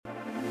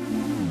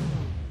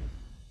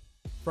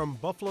From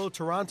Buffalo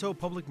Toronto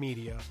Public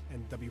Media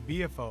and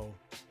WBFO,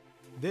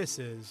 this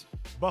is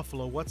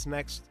Buffalo What's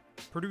Next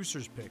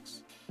Producers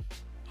Picks.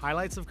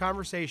 Highlights of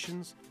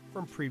conversations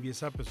from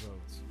previous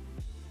episodes.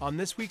 On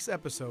this week's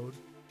episode,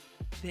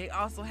 they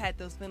also had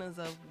those feelings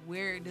of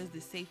where does the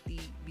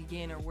safety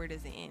begin or where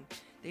does it end?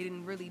 They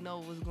didn't really know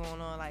what was going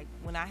on. Like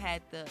when I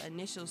had the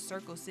initial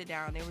circle sit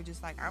down, they were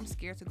just like, I'm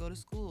scared to go to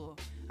school.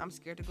 I'm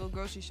scared to go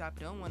grocery shop.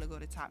 I don't want to go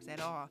to Tops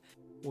at all.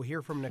 We'll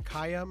hear from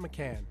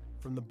McCann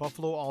from the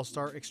Buffalo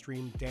All-Star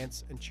Extreme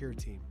Dance and Cheer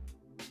team.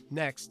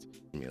 Next,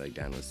 like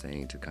Dan was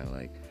saying, to kind of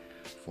like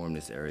form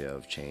this area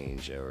of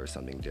change or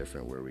something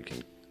different where we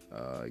can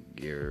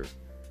gear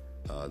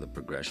the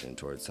progression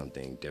towards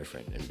something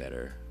different and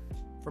better.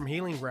 From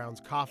Healing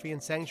Grounds Coffee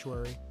and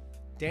Sanctuary,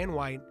 Dan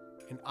White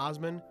and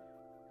Asman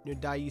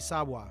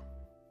Ndayisabwa.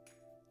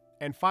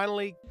 And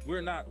finally,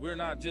 we're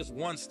not just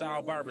one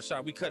style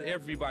barbershop. We cut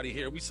everybody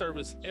here. We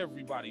service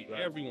everybody,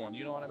 everyone.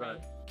 You know what I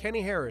mean?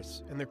 Kenny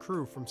Harris and the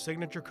crew from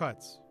Signature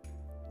Cutz.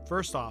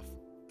 First off,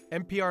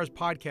 NPR's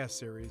podcast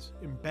series,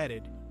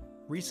 Embedded,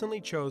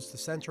 recently chose to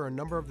center a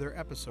number of their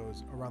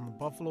episodes around the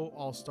Buffalo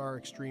All-Star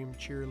Extreme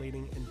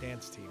Cheerleading and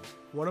Dance team.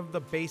 One of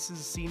the base's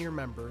senior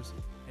members,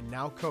 and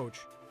now coach,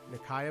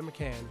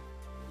 McCann,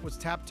 was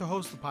tapped to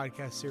host the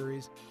podcast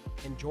series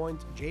and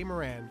joined Jay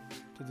Moran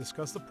to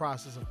discuss the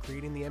process of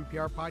creating the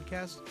NPR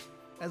podcast,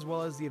 as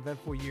well as the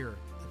eventful year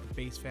that the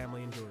Base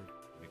family endured.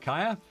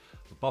 Micaiah,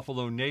 a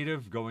Buffalo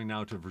native, going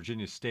now to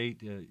Virginia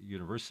State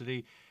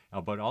University,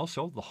 but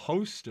also the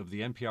host of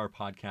the NPR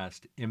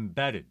podcast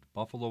Embedded,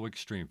 Buffalo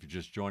Extreme. If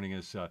you're just joining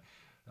us,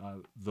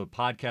 the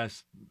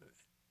podcast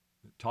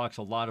talks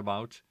a lot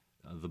about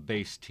the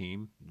Base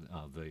team,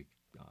 the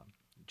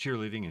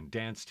cheerleading and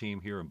dance team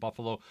here in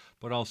Buffalo,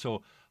 but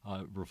also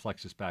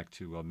reflects us back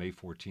to May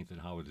 14th and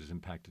how it has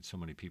impacted so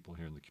many people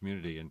here in the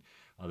community. And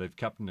they've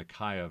kept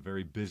Micaiah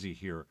very busy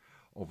here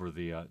over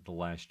the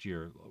last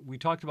year. We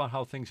talked about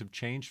how things have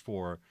changed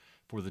for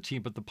the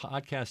team, but the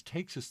podcast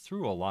takes us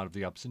through a lot of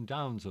the ups and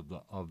downs of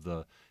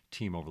the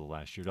team over the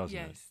last year, doesn't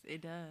it? Yes,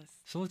 it does.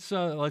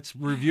 So let's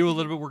review a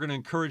little bit. We're going to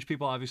encourage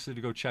people, obviously,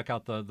 to go check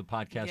out the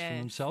podcast for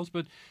themselves,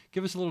 but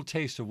give us a little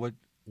taste of what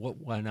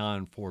went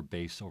on for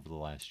Base over the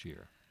last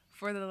year.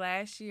 For the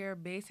last year,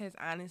 Base has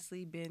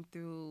honestly been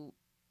through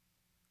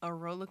a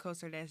roller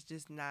coaster that's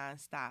just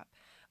nonstop.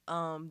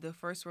 The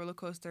first roller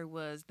coaster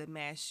was the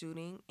mass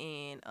shooting,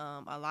 and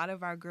a lot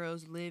of our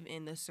girls live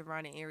in the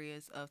surrounding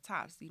areas of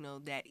Tops,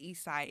 that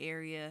east side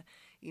area,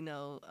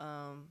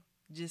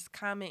 just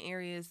common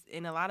areas.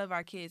 And a lot of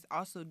our kids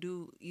also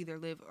do either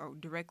live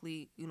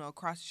directly,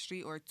 across the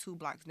street or 2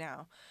 blocks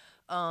down.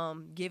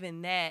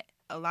 Given that,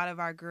 a lot of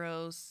our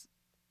girls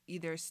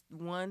either,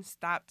 one,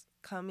 stopped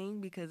coming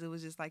because it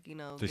was just like,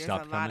 there's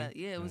a lot of,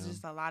 it was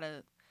just a lot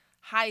of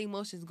high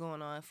emotions going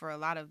on for a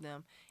lot of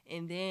them.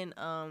 And then,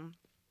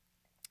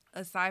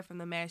 aside from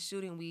the mass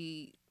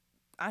shooting,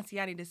 Auntie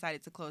Annie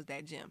decided to close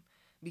that gym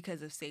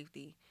because of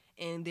safety.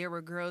 And there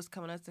were girls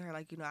coming up to her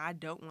like, I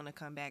don't want to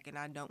come back and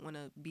I don't want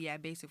to be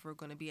at Base if we're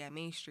going to be at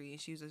Main Street.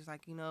 And she was just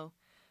like,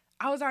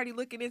 I was already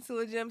looking into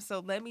a gym,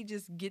 so let me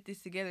just get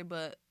this together.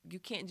 But you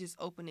can't just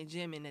open a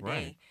gym in a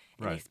day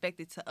and expect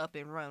it to up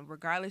and run,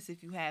 regardless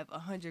if you have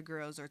 100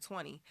 girls or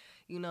 20,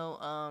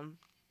 And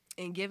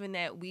given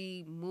that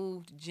we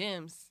moved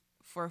gyms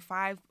for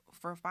 5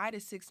 to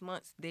 6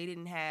 months, they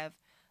didn't have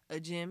a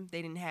gym.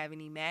 They didn't have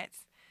any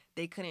mats.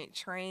 They couldn't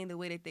train the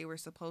way that they were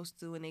supposed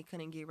to, and they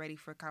couldn't get ready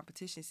for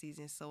competition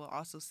season. So it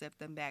also set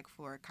them back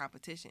for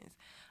competitions.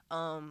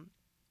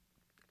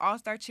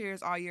 All-Star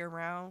cheers all year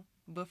round.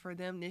 But for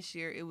them this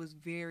year, it was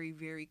very,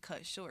 very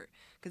cut short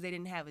because they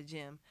didn't have a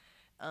gym.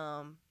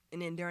 And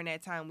then during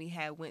that time, we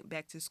went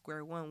back to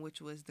square one,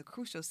 which was the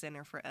crucial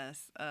center for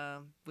us,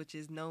 which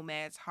is no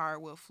mats,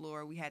 hardwood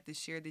floor. We had to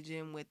share the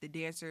gym with the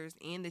dancers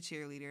and the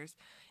cheerleaders.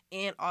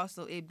 And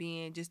also it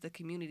being just a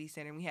community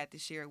center, we had to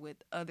share it with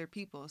other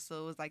people.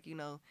 So it was like,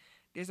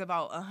 there's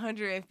about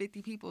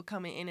 150 people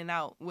coming in and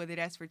out, whether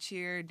that's for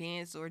cheer,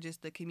 dance, or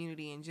just the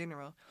community in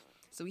general.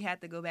 So we had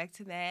to go back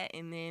to that.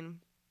 And then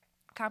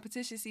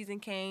competition season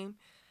came.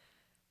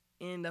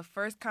 In the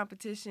first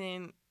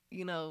competition,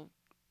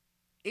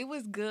 it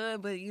was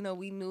good, but,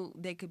 we knew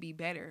they could be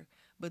better.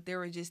 But there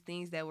were just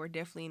things that were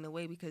definitely in the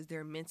way because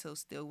their mental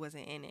still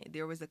wasn't in it.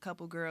 There was a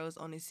couple girls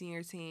on the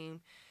senior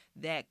team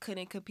that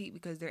couldn't compete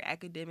because their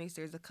academics.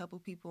 There's a couple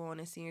people on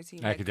the senior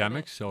team.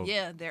 Academics?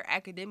 Their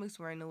academics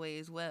were in the way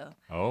as well.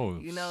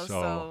 Oh,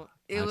 so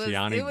it was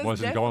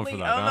wasn't going for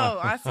that. No,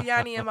 Auntie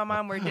Annie and my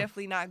mom were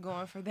definitely not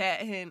going for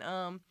that.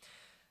 And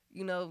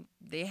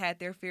they had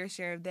their fair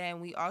share of that,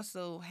 and we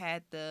also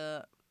had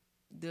the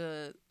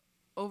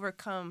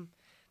overcome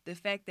the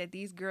fact that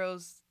these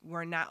girls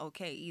were not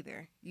okay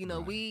either.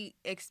 We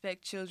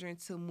expect children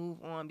to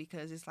move on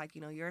because it's like,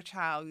 you're a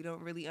child, you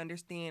don't really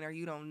understand or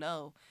you don't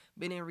know.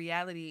 But in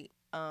reality,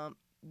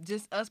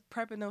 just us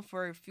prepping them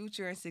for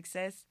future and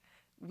success,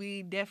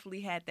 we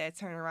definitely had that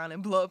turn around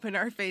and blow up in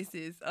our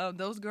faces.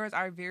 Those girls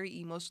are very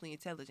emotionally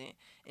intelligent,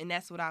 and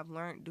that's what I've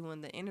learned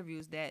doing the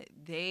interviews, that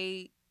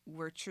they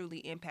were truly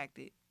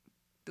impacted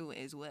through it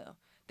as well.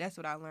 That's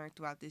what I learned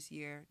throughout this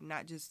year,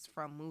 not just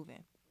from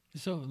moving.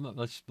 So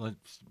let's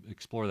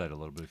explore that a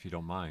little bit, if you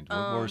don't mind.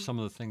 What were some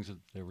of the things that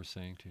they were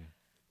saying to you?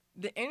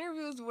 The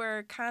interviews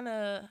were kind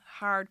of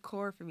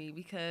hardcore for me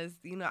because,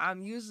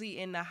 I'm usually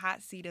in the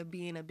hot seat of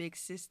being a big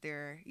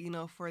sister,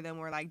 for them,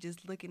 or like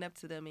just looking up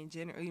to them in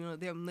general,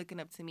 them looking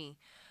up to me.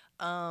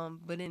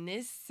 But in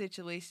this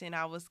situation,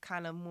 I was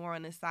kind of more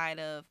on the side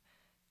of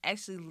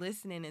actually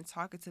listening and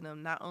talking to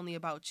them, not only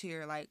about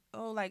cheer, like,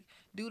 oh, like,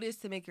 do this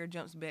to make your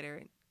jumps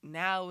better.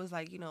 Now it was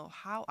like,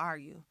 how are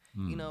you?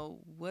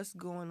 What's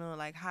going on?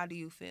 Like, how do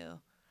you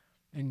feel?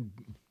 And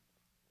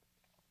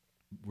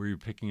were you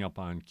picking up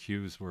on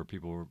cues where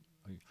people were?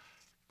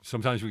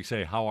 Sometimes we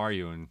say, "How are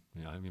you?" and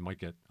you might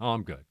get, "Oh,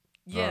 I'm good."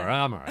 Yeah. Or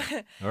I'm all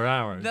right. Or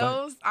I'm all right.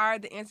 Those are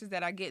the answers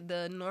that I get,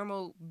 the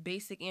normal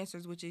basic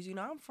answers, which is,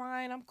 I'm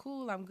fine, I'm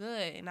cool, I'm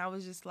good. And I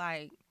was just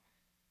like,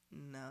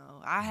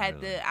 no. I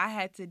had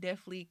to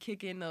definitely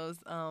kick in those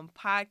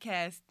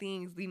podcast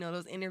things,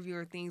 those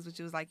interviewer things, which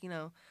was like,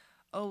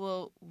 oh,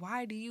 well,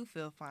 why do you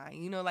feel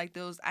fine? Like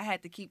those, I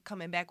had to keep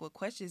coming back with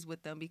questions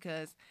with them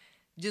because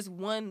just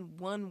one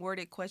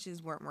worded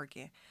questions weren't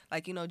working.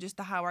 Like, just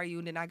the how are you?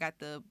 And then I got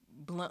the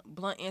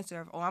blunt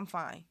answer of, oh, I'm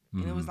fine.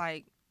 And it was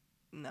like,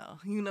 no,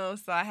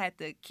 so I had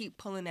to keep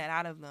pulling that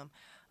out of them.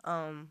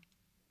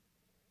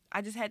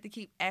 I just had to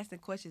keep asking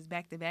questions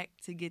back to back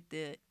to get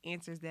the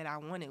answers that I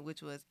wanted,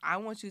 which was, I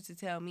want you to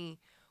tell me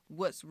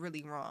what's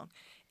really wrong.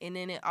 And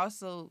then it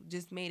also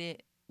just made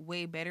it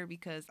way better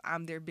because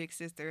I'm their big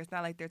sister. It's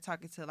not like they're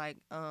talking to like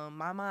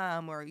my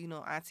mom or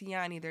Auntie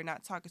Yanni. They're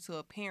not talking to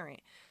a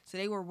parent, so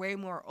they were way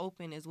more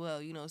open as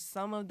well.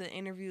 Some of the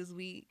interviews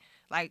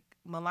like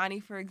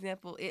Milani, for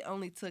example, it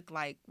only took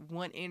like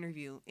one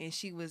interview and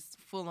she was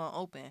full on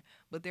open,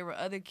 but there were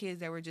other kids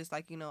that were just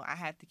like, I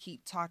have to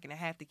keep talking, I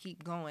have to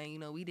keep going.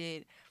 We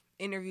did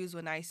interviews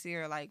with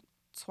Nasir like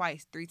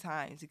twice, 3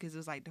 times, because it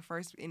was like the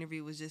first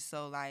interview was just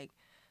so like,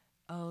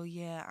 oh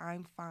yeah,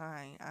 I'm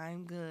fine,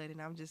 I'm good.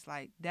 And I'm just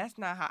like, that's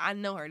not how, I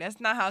know her, that's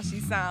not how she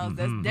sounds,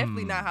 that's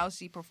definitely not how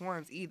she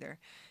performs either.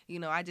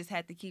 I just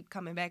had to keep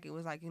coming back. It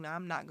was like,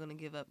 I'm not going to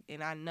give up.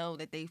 And I know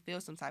that they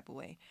feel some type of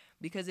way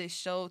because it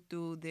showed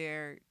through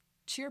their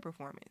cheer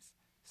performance.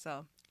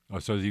 So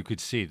so you could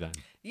see then.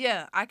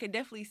 Yeah, I could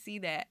definitely see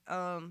that.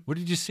 What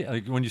did you see?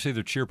 Like when you say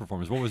their cheer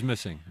performance, what was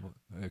missing?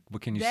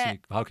 What can you see?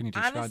 How can you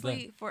describe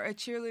honestly, that? For a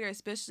cheerleader,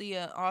 especially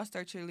an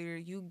all-star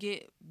cheerleader, you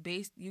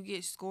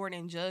get scored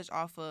and judged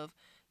off of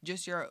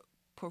just your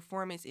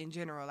performance in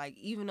general. Like,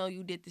 even though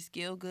you did the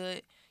skill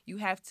good, you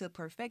have to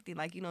perfect it.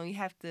 Like, you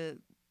have to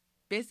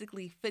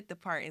basically fit the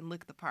part and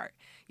look the part.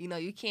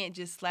 You can't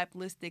just slap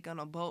lipstick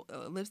and bow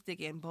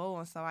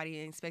on somebody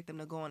and expect them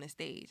to go on the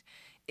stage.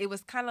 It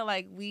was kind of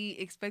like we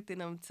expected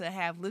them to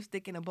have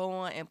lipstick and a bow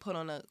on and put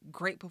on a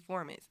great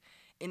performance.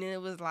 And then it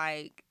was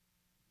like,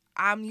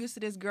 I'm used to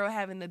this girl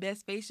having the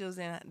best facials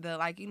and the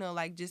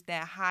like just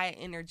that high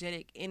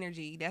energetic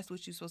energy. That's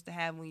what you're supposed to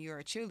have when you're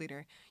a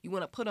cheerleader. You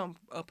want to put on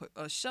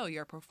a show.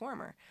 You're a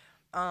performer.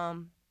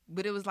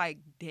 But it was like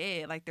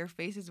dead. Like their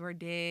faces were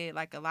dead.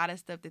 Like a lot of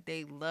stuff that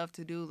they love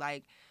to do,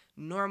 like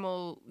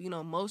normal,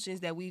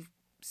 motions that we've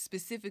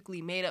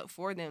specifically made up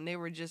for them. They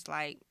were just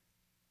like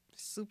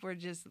super,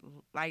 just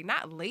like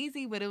not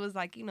lazy, but it was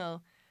like,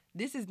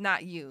 this is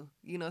not you,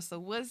 so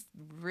what's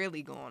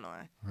really going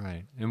on?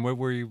 Right. And what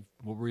were you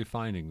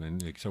finding then?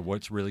 Like, so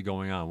what's really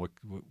going on? What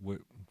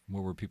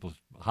were people?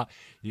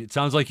 It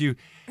sounds like you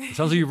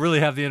really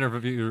have the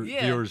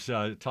interviewer's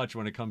touch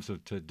when it comes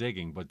to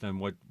digging. But then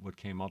what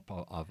came up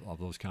of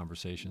those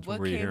conversations? What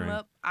were you hearing? What came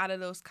up out of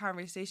those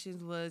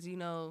conversations was,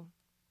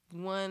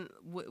 one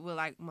with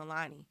like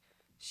Milani.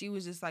 She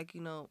was just like,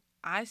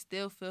 I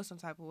still feel some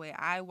type of way.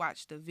 I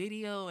watch the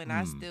video and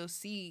I still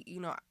see,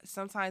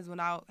 sometimes when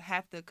I'll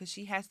have to, because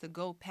she has to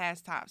go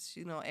past Tops,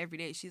 every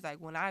day. She's like,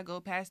 when I go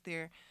past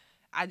there,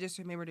 I just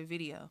remember the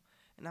video.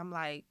 And I'm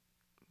like,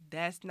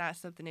 that's not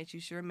something that you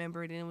should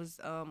remember. And it was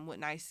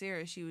with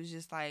Nicera. She was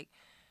just like,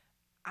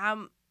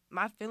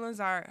 my feelings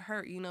are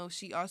hurt.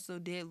 She also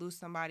did lose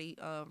somebody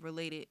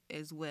related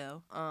as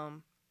well.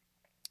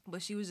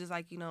 But she was just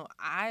like,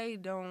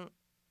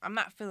 I'm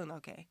not feeling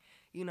okay.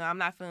 I'm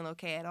not feeling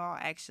okay at all,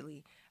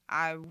 actually.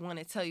 I want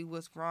to tell you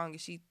what's wrong.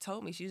 And she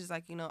told me, she was just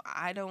like,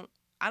 I don't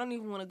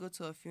even want to go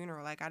to a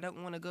funeral. Like, I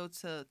don't want to go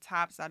to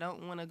Tops. I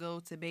don't want to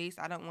go to base.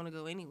 I don't want to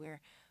go anywhere.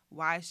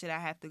 Why should I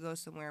have to go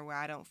somewhere where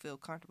I don't feel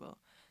comfortable?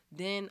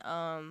 Then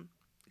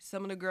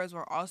some of the girls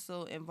were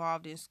also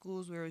involved in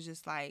schools where it was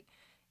just like,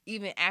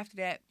 even after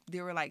that,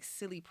 there were like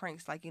silly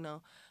pranks, like,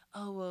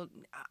 oh, well,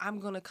 I'm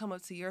going to come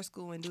up to your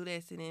school and do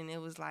this. And then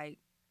it was like,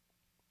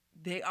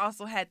 they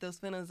also had those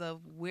feelings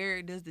of,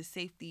 where does the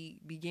safety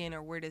begin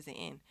or where does it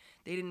end?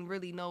 They didn't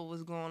really know what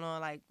was going on.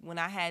 Like, when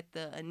I had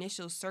the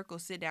initial circle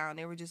sit down,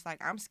 they were just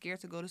like, I'm scared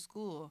to go to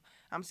school.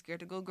 I'm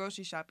scared to go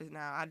grocery shopping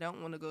now. I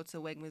don't want to go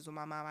to Wegmans with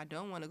my mom. I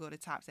don't want to go to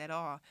Tops at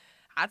all.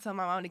 I tell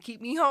my mom to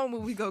keep me home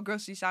when we go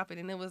grocery shopping.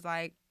 And it was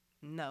like,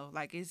 no.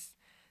 Like,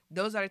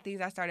 those are the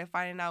things I started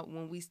finding out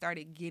when we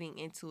started getting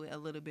into it a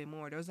little bit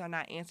more. Those are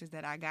not answers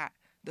that I got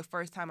the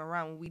first time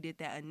around when we did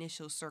that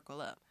initial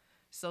circle up.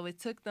 So it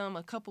took them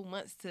a couple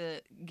months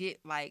to get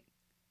like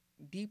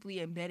deeply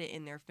embedded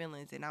in their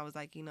feelings. And I was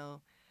like,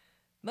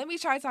 let me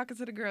try talking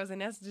to the girls.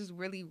 And that's just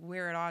really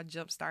where it all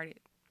jump started.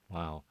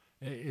 Wow.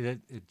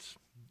 It's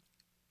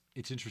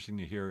interesting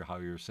to hear how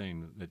you're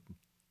saying that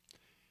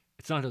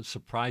it's not a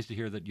surprise to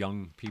hear that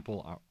young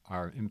people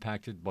are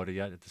impacted, but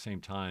yet at the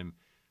same time,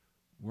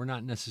 we're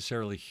not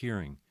necessarily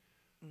hearing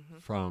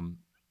from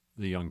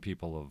the young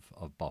people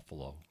of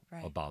Buffalo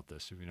about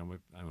this.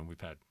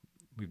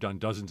 We've done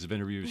dozens of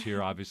interviews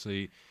here,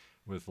 obviously,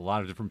 with a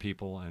lot of different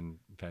people, and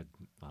we've had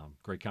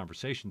great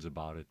conversations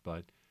about it.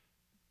 But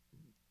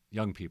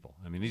young people,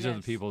 these are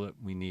the people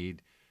that we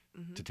need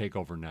to take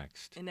over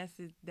next. And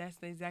that's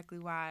exactly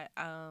why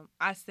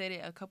I said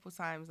it a couple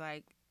times,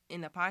 like in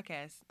the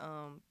podcast.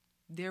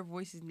 Their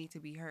voices need to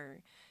be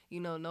heard.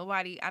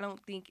 I don't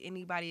think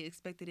anybody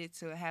expected it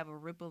to have a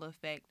ripple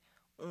effect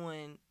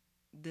on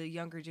the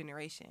younger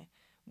generation,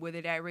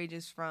 whether that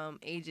ranges from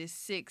ages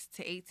 6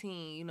 to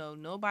 18.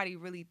 Nobody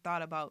really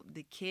thought about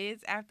the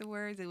kids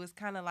afterwards. It was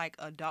kind of like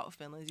adult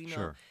feelings.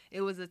 Sure.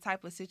 It was a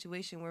type of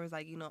situation where it was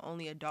like,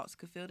 only adults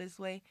could feel this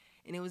way.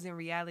 And it was in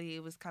reality,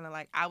 it was kind of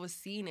like I was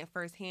seeing it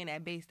firsthand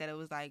at base that it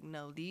was like,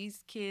 no,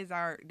 these kids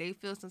they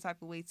feel some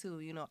type of way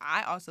too.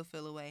 I also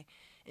feel a way.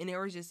 And there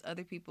were just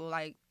other people,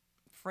 like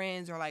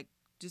friends or like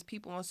just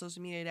people on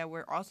social media that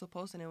were also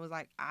posting. It was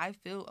like, I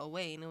feel a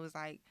way. And it was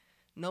like,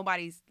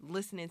 nobody's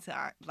listening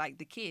to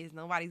the kids.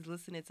 Nobody's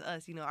listening to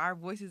us. Our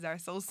voices are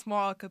so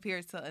small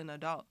compared to an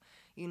adult,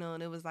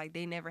 and it was like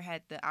they never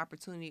had the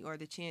opportunity or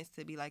the chance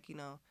to be like,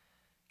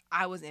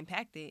 I was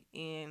impacted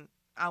and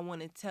I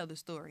want to tell the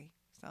story.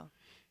 So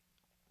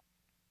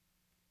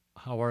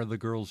how are the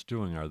girls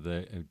doing?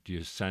 Do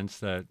you sense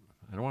that,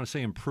 I don't want to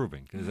say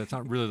improving, because that's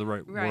not really the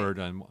right word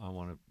I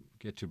want to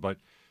get to, but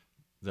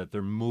that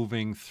they're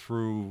moving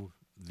through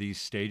these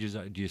stages?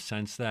 Do you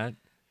sense that?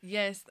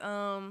 Yes.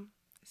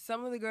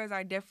 Some of the girls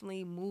are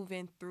definitely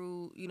moving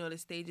through, the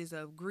stages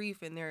of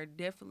grief, and they're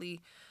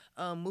definitely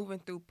moving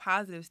through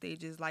positive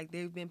stages. Like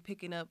they've been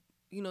picking up,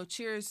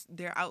 cheers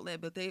their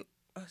outlet, but they've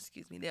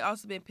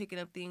also been picking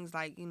up things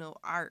like,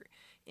 art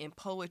and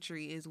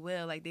poetry as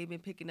well. Like they've been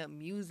picking up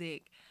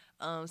music.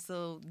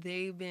 So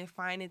they've been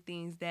finding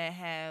things that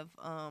have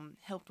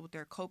helped with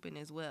their coping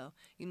as well.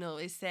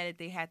 It's sad that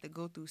they had to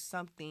go through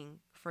something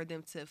for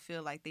them to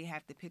feel like they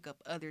have to pick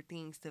up other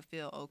things to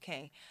feel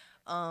okay.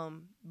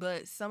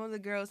 But some of the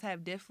girls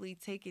have definitely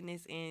taken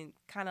this and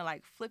kind of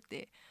like flipped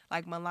it.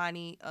 Like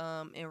Milani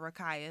and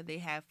Rakaya, they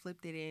have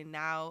flipped it, and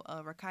now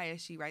Rakaya,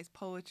 she writes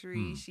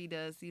poetry. She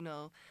does,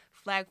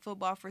 flag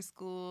football for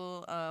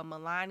school.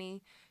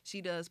 Milani,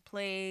 she does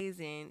plays,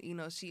 and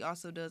she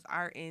also does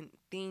art and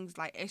things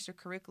like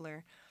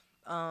extracurricular.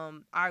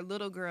 Our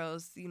little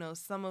girls,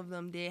 some of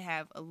them did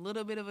have a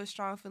little bit of a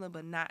strong feeling,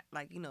 but not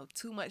like,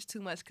 too much,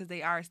 because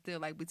they are still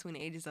like between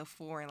the ages of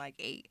 4 and like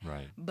 8.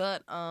 Right.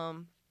 But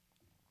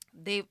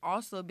they've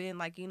also been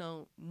like,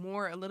 a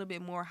little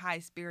bit more high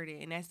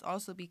spirited. And that's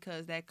also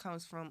because that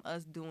comes from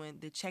us doing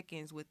the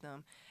check-ins with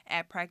them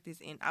at practice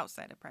and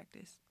outside of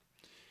practice.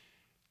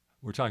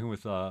 We're talking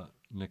with Nakia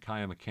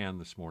McCann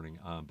this morning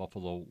on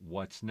Buffalo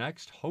What's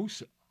Next,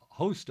 host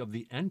of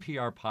the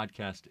NPR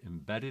podcast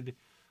Embedded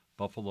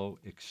Buffalo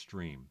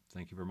Extreme.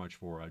 Thank you very much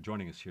for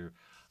joining us here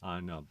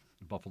on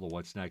Buffalo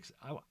What's Next.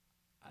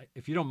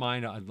 If you don't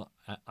mind,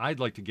 I'd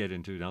like to get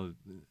into now,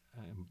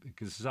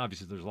 because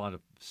obviously there's a lot of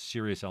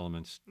serious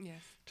elements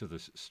to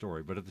this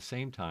story, but at the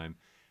same time,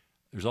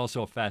 there's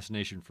also a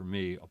fascination for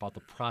me about the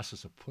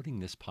process of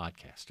putting this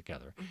podcast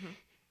together. Mm-hmm.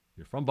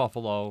 You're from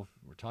Buffalo.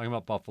 We're talking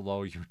about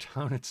Buffalo. You're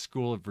down at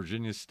school at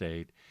Virginia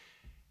State.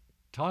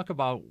 Talk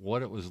about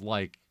what it was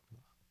like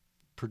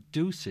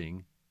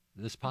producing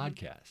this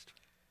podcast.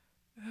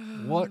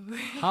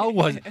 How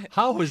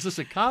was this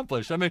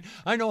accomplished?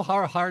 I know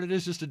how hard it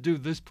is just to do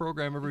this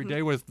program every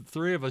day with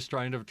 3 of us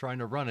trying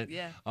to run it.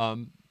 Yeah.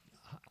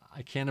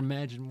 I can't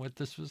imagine what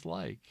this was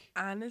like.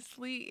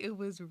 Honestly, it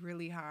was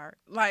really hard.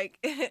 Like,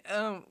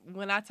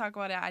 when I talk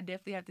about it, I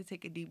definitely have to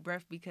take a deep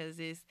breath, because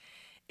it's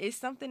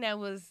something that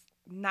was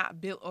not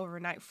built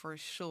overnight for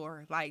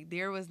sure. Like,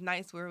 there was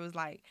nights where it was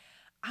like,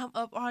 I'm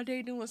up all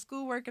day doing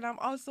schoolwork, and I'm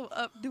also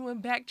up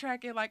doing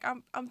backtracking. Like,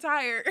 I'm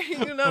tired,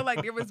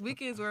 like there was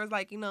weekends where it was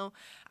like,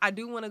 I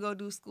do want to go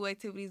do school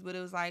activities, but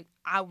it was like,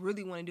 I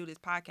really want to do this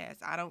podcast.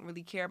 I don't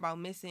really care about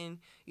missing,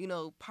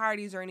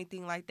 parties or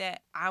anything like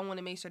that. I want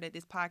to make sure that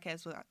this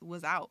podcast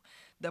was out.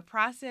 The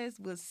process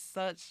was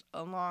such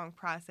a long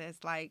process.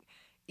 Like,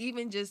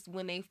 even just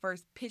when they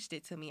first pitched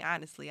it to me,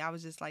 honestly, I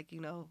was just like,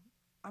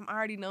 I'm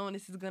already knowing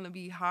this is going to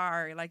be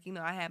hard. Like,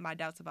 I had my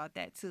doubts about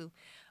that too.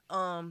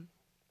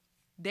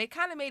 They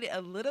kind of made it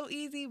a little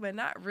easy, but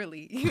not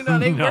really.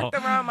 They worked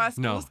around my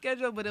school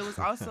schedule, but it was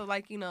also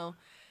like,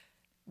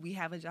 we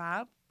have a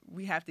job.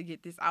 We have to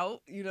get this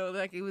out.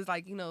 Like it was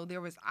like,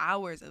 there was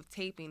hours of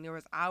taping. There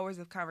was hours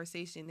of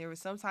conversation. There was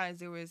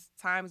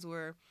times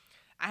where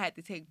I had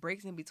to take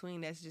breaks in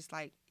between. That's just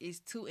like, it's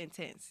too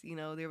intense.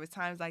 There was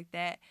times like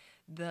that.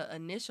 The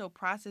initial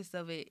process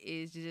of it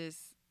is just,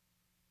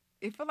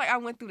 it felt like I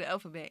went through the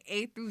alphabet,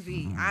 A through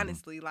Z,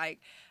 honestly. Like,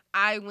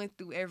 I went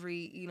through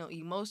every,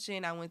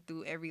 emotion. I went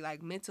through every,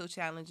 like, mental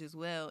challenge as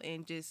well,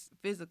 and just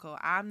physical.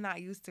 I'm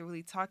not used to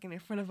really talking in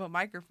front of a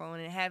microphone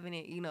and having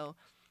it,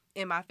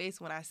 in my face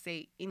when I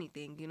say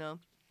anything.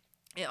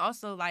 And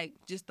also, like,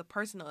 just the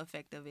personal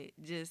effect of it.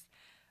 Just,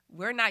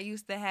 we're not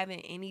used to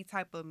having any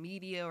type of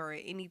media or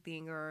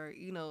anything, or,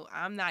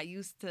 I'm not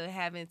used to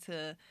having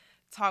to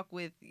talk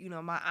with,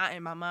 my aunt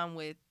and my mom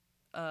with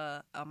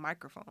a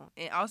microphone.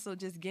 And also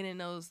just getting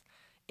those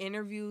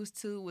interviews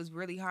too was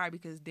really hard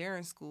because they're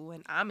in school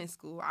and I'm in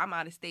school. I'm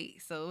out of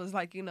state. So it was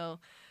like,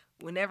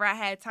 whenever I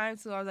had time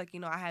to, I was like,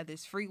 I had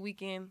this free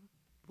weekend.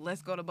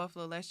 Let's go to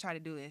Buffalo. Let's try to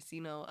do this, So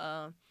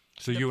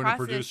the you and a process-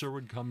 producer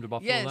would come to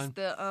Buffalo Yes,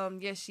 then?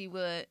 yes, she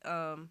would.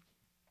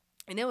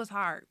 And it was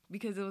hard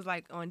because it was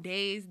like on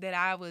days that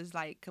I was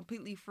like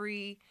completely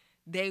free,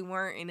 they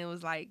weren't, and it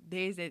was like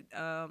days that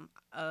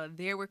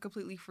they were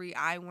completely free,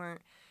 I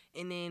weren't,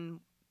 and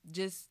then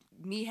just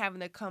me having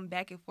to come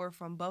back and forth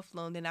from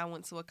Buffalo, and then I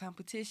went to a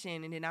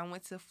competition, and then I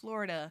went to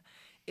Florida.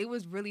 It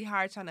was really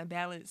hard trying to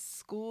balance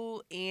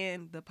school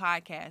and the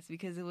podcast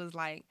because it was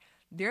like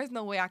there's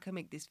no way I could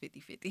make this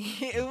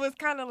 50-50. It was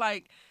kind of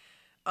like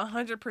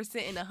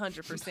 100% and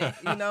 100%.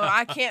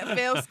 I can't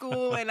fail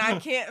school and I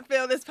can't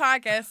fail this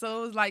podcast. So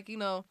it was like,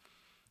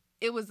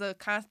 it was a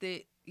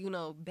constant,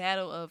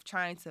 battle of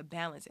trying to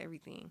balance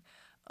everything.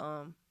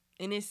 And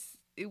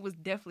it was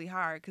definitely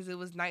hard because it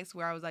was nights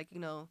where I was like,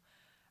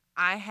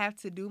 I have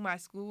to do my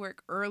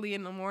schoolwork early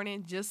in the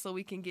morning just so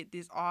we can get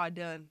this all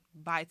done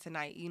by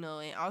tonight,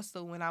 And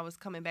also when I was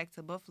coming back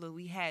to Buffalo,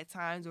 we had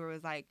times where it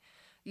was like,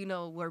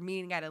 we're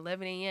meeting at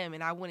 11 a.m.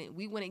 and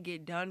we wouldn't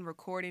get done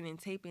recording and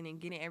taping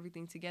and getting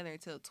everything together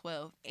until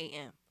 12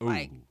 a.m.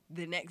 Like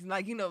the next,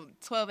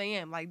 12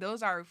 a.m. Like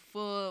those are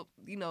full,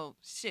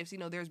 shifts.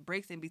 There's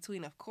breaks in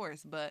between, of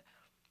course, but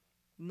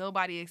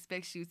nobody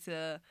expects you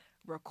to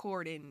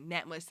record in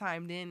that much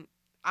time. Then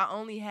I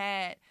only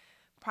had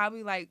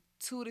probably like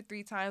 2 to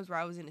 3 times where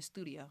I was in the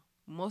studio.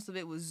 Most of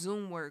it was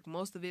Zoom work.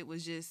 Most of it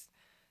was just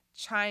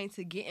trying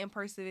to get in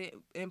person,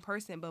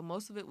 but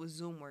most of it was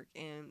Zoom work,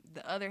 and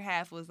the other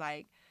half was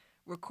like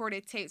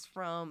recorded tapes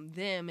from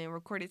them and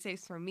recorded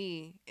tapes from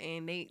me,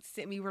 and they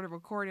sent me with a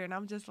recorder, and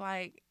I'm just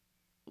like,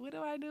 what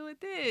do I do with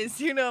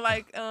this?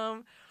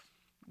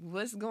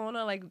 What's going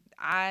on? Like,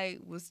 I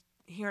was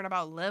hearing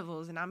about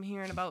levels, and I'm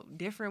hearing about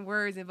different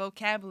words and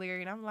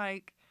vocabulary, and I'm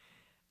like,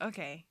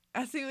 okay,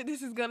 I see what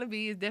this is going to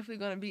be. It's definitely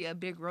going to be a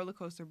big roller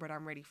coaster, but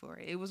I'm ready for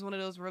it. It was one of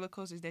those roller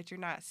coasters that you're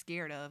not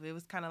scared of. It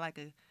was kind of like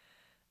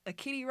a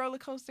kiddie roller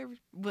coaster,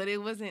 but it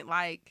wasn't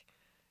like,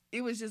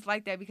 it was just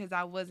like that because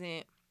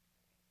it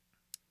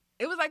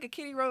was like a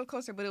kiddie roller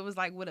coaster, but it was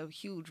like with a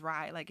huge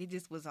ride. Like, it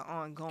just was an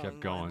ongoing Kept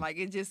going. one. Like,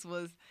 it just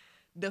was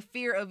the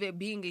fear of it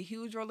being a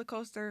huge roller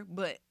coaster,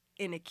 but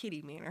in a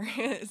kiddie manner.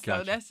 So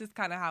Gotcha. that's just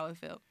kind of how it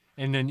felt.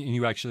 And then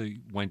you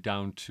actually went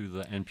down to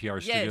the NPR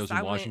studios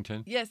in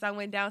Washington? Yes, I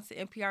went down to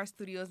NPR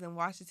studios in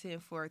Washington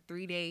for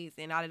 3 days,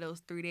 and out of those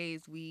 3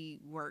 days, we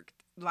worked.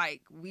 I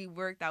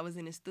was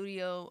in the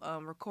studio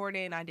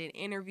recording. I did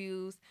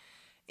interviews,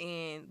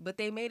 but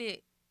they made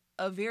it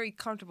a very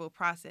comfortable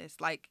process.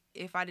 Like,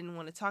 if I didn't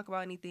want to talk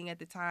about anything at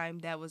the time,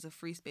 that was a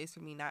free space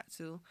for me not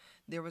to.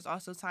 There was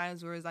also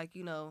times where it's like,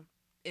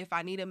 if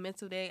I need a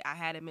mental day, I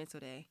had a mental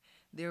day.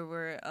 There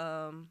were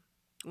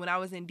when I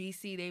was in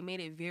DC, they made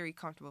it very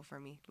comfortable for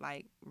me.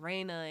 Like,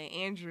 Raina and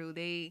Andrew,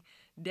 they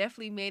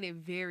definitely made it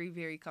very,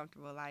 very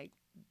comfortable. Like,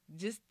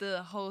 just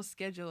the whole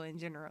schedule in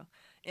general.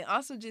 And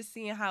also just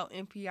seeing how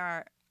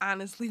NPR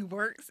honestly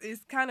works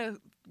is kind of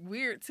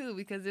weird too,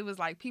 because it was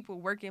like people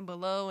working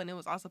below, and it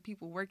was also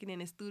people working in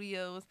the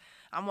studios.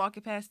 I'm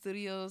walking past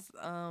studios.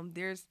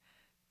 There's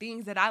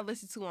things that I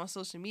listen to on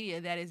social media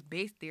that is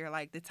based there,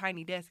 like the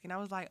Tiny Desk, and I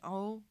was like,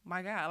 oh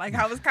my God, like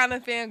I was kind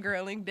of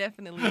fangirling,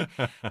 definitely.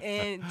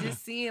 And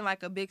just seeing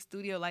like a big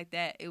studio like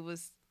that, it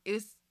was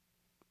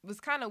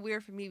kind of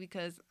weird for me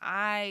because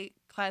I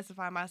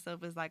classify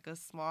myself as like a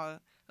small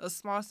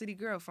city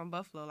girl from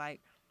Buffalo. Like,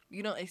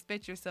 you don't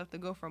expect yourself to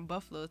go from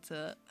Buffalo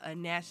to a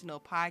national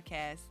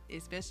podcast,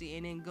 especially,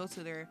 and then go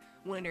to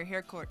one of their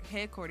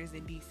headquarters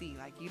in DC.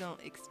 Like, you don't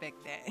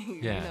expect that.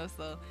 Yeah.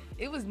 So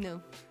it was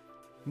new.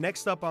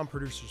 Next up on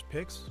Producers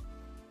Picks,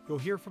 you'll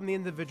hear from the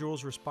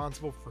individuals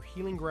responsible for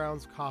Healing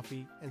Grounds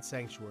Coffee and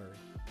Sanctuary.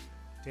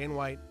 Dan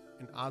White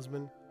and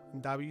Asman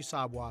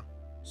Ndayisabwa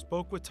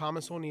spoke with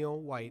Thomas O'Neill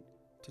White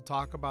to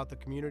talk about the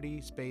community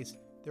space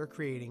they're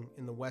creating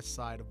in the west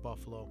side of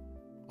Buffalo,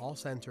 all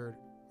centered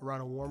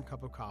around a warm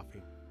cup of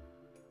coffee.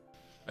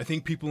 I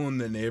think people in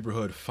the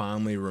neighborhood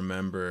fondly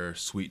remember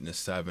Sweetness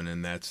 7,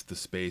 and that's the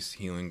space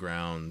Healing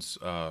Grounds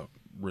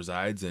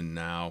resides in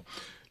now.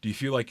 Do you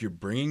feel like you're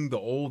bringing the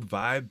old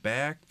vibe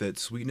back that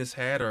Sweetness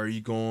had, or are you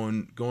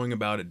going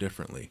about it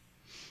differently?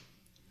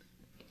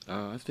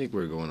 I think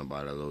we're going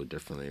about it a little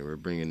differently. We're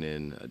bringing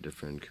in a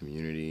different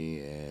community,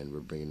 and we're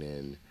bringing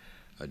in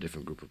a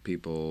different group of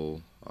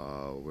people.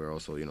 We're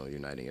also,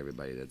 uniting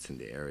everybody that's in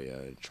the area,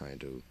 trying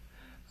to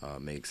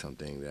make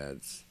something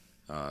that's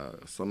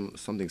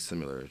something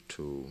similar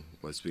to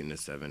what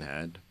Sweetness 7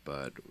 had,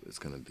 but it's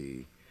going to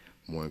be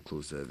more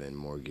inclusive and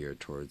more geared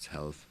towards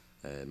health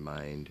and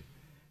mind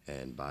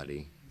and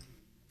body.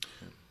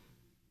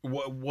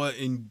 What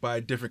in by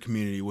different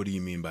community? What do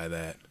you mean by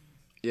that?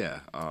 Yeah,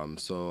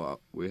 so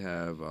we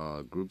have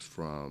groups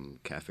from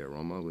Cafe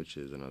Aroma, which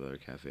is another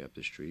cafe up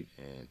the street,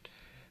 and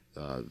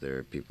there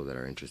are people that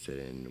are interested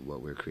in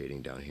what we're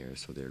creating down here,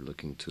 so they're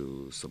looking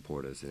to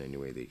support us in any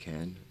way they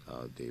can.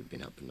 They've been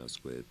helping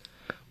us with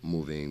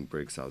moving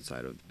bricks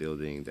outside of the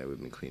building that we've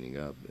been cleaning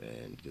up,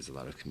 and there's a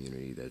lot of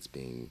community that's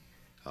being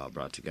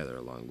brought together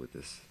along with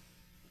this.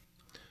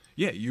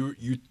 Yeah,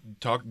 you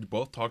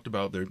both talked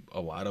about there a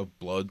lot of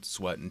blood,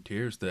 sweat, and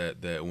tears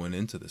that went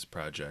into this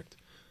project.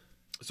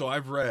 So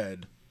I've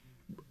read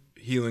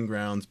Healing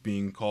Grounds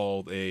being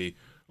called a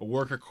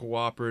worker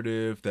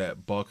cooperative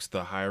that bucks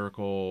the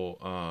hierarchical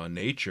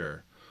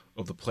nature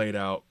of the played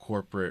out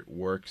corporate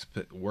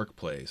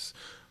workplace.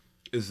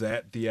 Is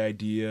that the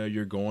idea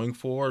you're going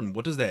for, and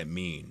what does that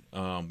mean?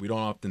 We don't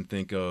often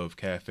think of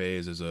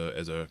cafes as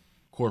a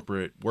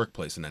corporate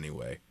workplace in any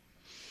way.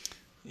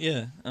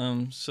 Yeah.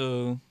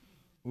 So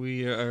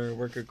we are a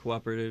worker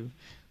cooperative,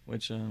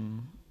 which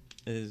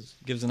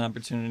gives an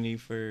opportunity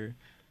for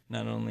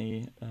not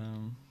only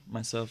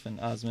myself and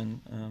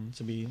Osman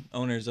to be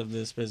owners of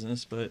this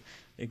business, but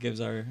it gives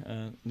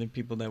the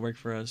people that work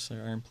for us,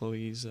 our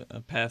employees,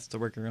 a path to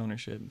worker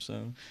ownership.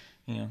 So,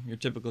 your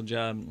typical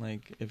job,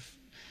 like if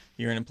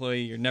you're an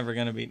employee, you're never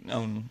going to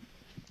own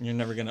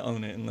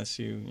it unless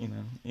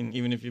and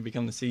even if you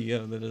become the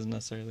CEO, that doesn't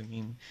necessarily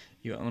mean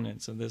you own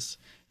it. So this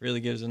really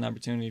gives an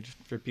opportunity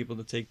for people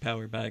to take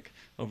power back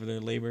over their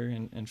labor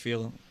and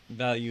feel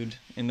valued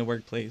in the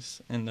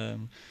workplace.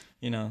 And,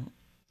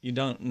 you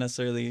don't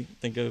necessarily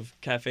think of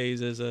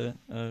cafes as a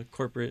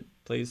corporate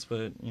place,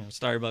 but,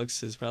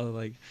 Starbucks is probably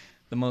like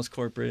the most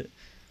corporate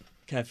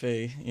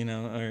cafe,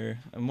 or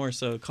more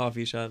so a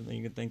coffee shop that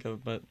you could think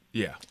of. But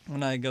yeah,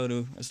 when I go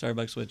to a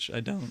Starbucks, which I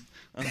don't,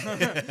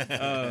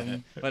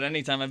 but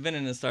anytime I've been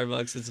in a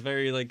Starbucks, it's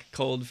very like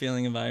cold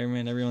feeling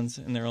environment. Everyone's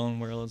in their own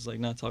worlds,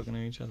 like not talking to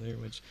each other,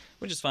 which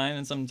is fine.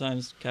 And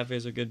sometimes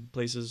cafes are good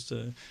places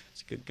to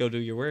go do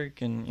your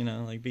work and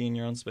like be in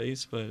your own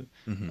space. But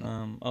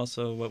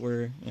also what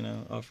we're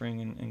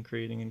offering and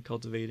creating and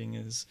cultivating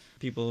is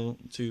people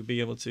to be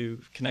able to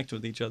connect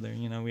with each other.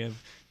 We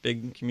have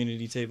big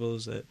community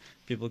tables that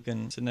people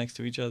can sit next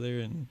to each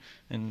other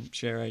and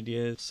share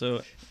ideas.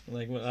 So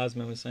like what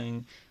Osman was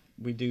saying,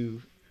 we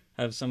do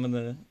have some of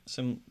the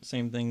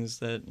same things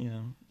that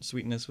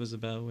Sweetness was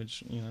about,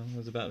 which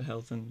was about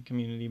health and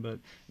community, but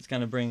it's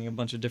kind of bringing a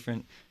bunch of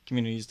different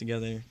communities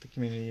together. The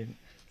community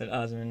that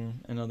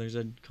Osman and others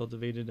had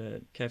cultivated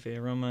at Cafe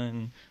Aroma,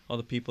 and all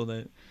the people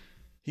that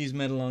he's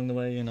met along the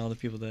way, and all the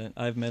people that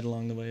I've met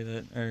along the way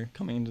that are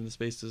coming into the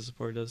space to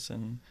support us,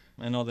 and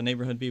all the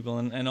neighborhood people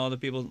and all the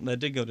people that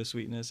did go to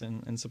Sweetness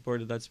and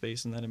supported that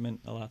space, and that it meant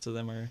a lot to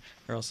them are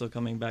also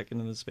coming back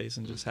into the space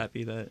and just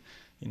happy that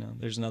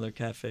there's another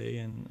cafe,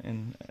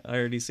 and I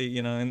already see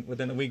and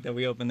within a week that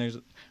we open there's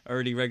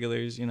already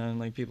regulars, and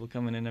like people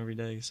coming in every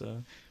day.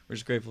 So we're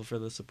just grateful for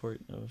the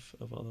support of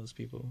all those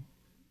people.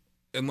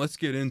 And let's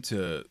get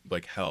into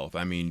like health.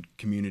 I mean,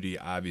 community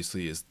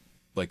obviously is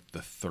like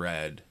the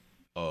thread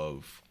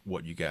of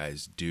what you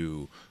guys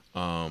do,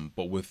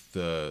 but with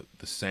the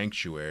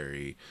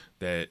sanctuary,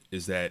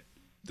 is that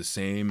the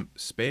same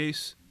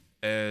space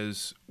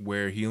as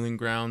where Healing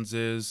Grounds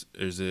is?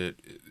 Is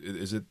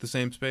it the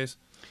same space?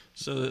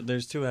 So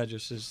there's two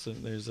addresses. So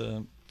there's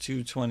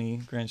 220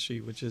 Grant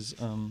Street, which is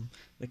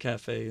the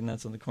cafe, and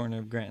that's on the corner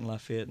of Grant and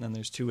Lafayette. And then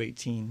there's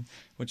 218,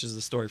 which is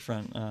the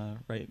storefront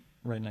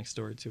right next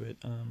door to it.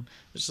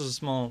 This is a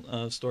small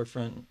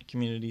storefront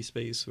community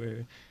space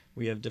where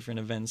we have different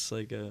events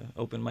like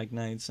open mic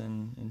nights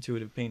and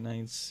intuitive paint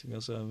nights. We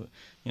also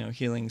have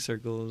healing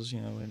circles,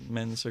 and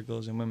men's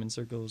circles and women's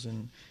circles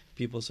and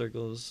people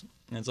circles.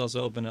 And it's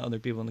also open to other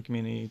people in the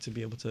community to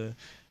be able to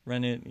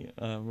rent it,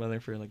 whether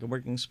for like a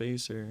working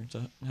space or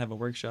to have a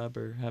workshop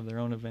or have their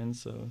own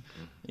events. So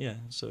yeah,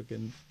 so it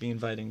can be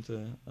inviting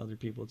to other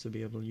people to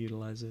be able to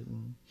utilize it.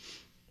 And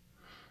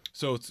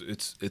so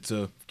it's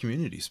a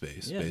community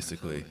space,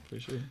 basically. For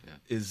sure.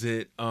 Yeah. Is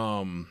it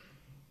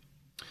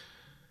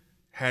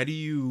how do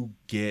you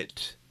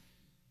get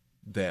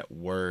that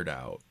word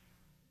out?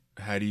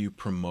 How do you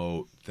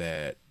promote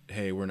that,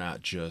 hey, we're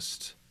not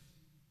just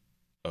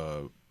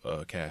a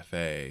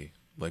cafe,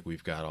 like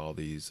we've got all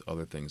these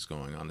other things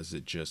going on? Is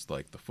it just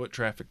like the foot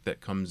traffic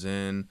that comes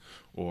in,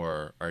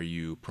 or are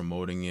you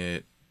promoting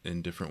it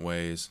in different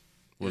ways?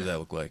 What does that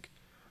look like?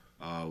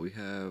 We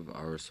have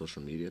our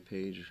social media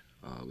page.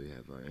 We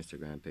have our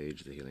Instagram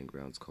page, The Healing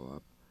Grounds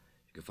Co-op.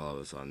 You can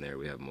follow us on there.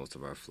 We have most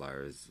of our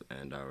flyers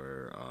and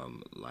our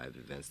live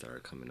events that are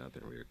coming up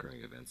and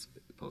recurring events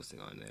posting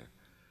on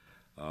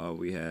there.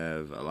 We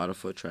have a lot of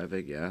foot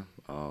traffic, yeah.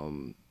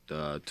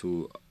 The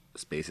two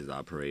spaces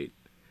operate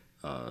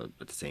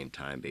at the same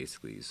time,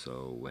 basically.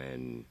 So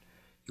when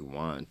you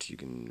want, you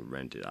can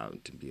rent it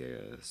out to be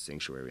a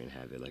sanctuary and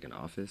have it like an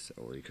office,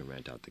 or you can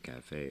rent out the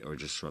cafe, or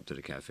just show up to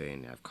the cafe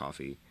and have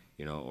coffee,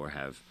 or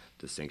have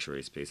the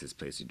sanctuary space as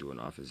place to do an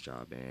office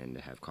job and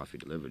have coffee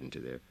delivered into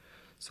there.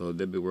 So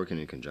they'll be working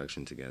in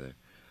conjunction together.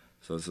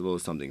 So it's a little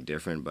something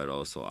different, but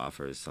also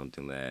offers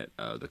something that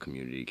the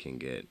community can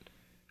get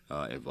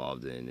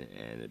involved in,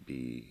 and it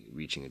be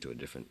reaching into a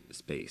different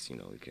space. You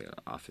got an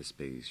office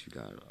space, you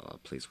got a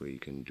place where you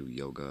can do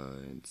yoga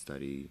and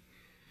study.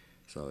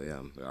 So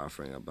yeah, we're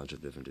offering a bunch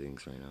of different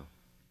things right now.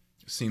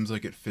 Seems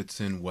like it fits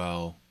in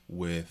well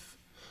with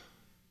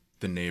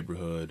the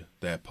neighborhood,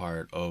 that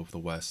part of the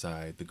West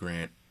Side,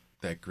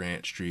 that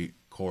Grant Street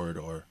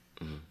corridor,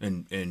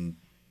 and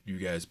you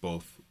guys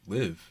both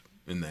live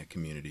in that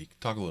community.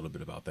 Talk a little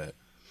bit about that.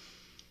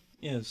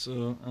 Yeah,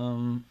 so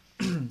I'm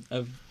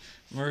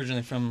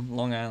originally from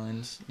Long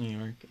Island, New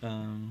York,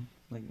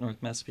 like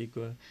North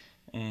Massapequa,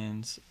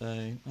 and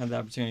I had the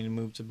opportunity to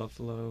move to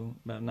Buffalo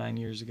about 9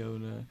 years ago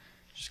to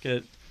just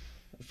get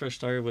a fresh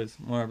start with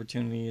more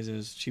opportunities. It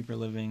was cheaper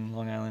living.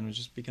 Long Island was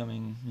just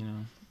becoming,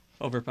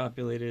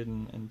 overpopulated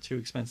and too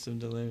expensive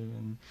to live,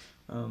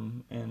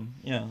 and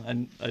yeah,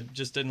 I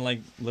just didn't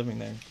like living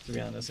there, to be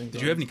honest.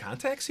 Did you have any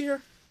contacts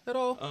here at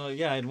all?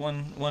 Yeah, I had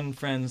one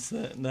friend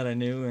that I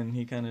knew, and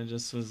he kind of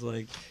just was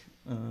like,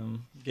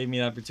 gave me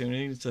the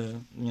opportunity to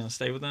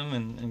stay with him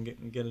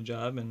and get a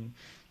job, and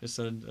just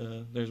said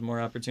there's more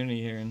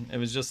opportunity here, and it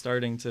was just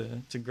starting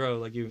to grow,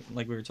 like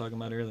we were talking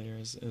about earlier.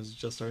 It was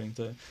just starting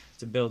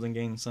to build and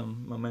gain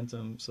some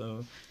momentum.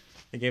 So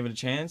I gave it a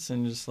chance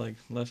and just like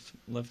left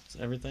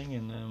everything,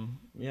 and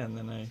and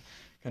then I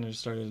kind of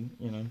just started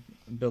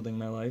building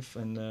my life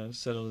and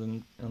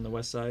settled on the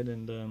West Side,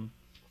 and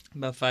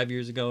about 5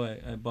 years ago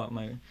I bought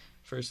my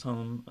first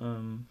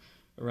home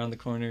around the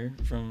corner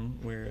from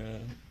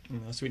where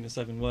Sweetness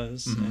 7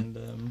 was,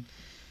 and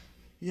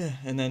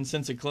and then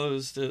since it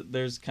closed,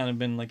 there's kind of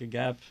been like a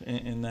gap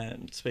in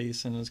that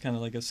space, and it was kind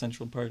of like a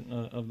central part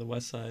of the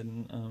West Side,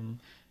 and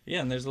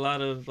and there's a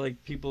lot of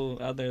like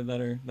people out there that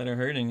are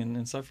hurting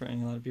and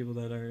suffering. A lot of people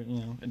that are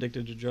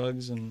addicted to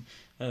drugs and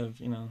have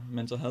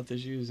mental health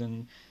issues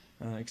and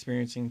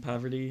experiencing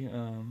poverty.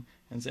 And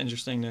it's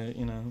interesting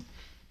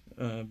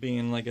to being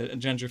in like a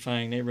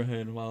gentrifying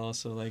neighborhood while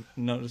also like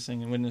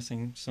noticing and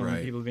witnessing so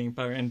many people being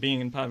poverty and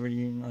being in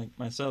poverty like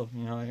myself.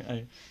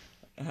 I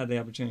had the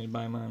opportunity to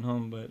buy my own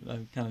home, but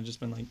I've kind of just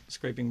been like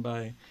scraping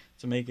by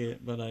to make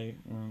it. But I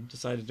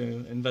decided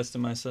to invest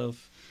in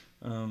myself,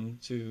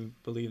 to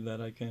believe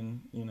that I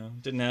can,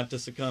 didn't have to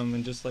succumb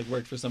and just like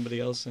work for somebody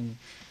else and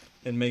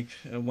make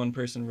one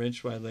person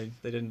rich while they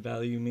didn't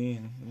value me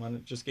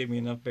and just gave me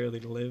enough barely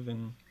to live.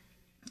 And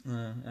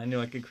I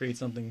knew I could create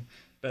something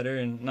better,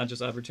 and not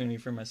just opportunity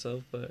for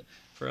myself, but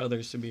for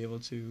others to be able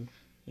to,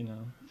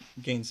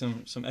 gain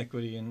some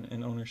equity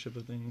and ownership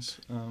of things.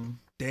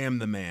 Damn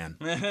the man.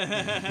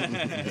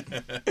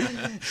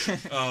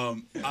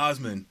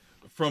 Osman,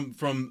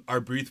 from our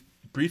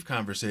brief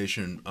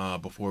conversation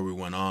before we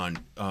went on,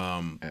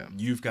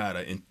 you've got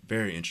a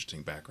very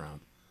interesting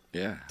background.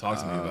 Yeah. Talk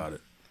to me about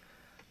it.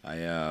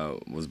 I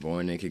was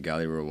born in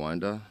Kigali,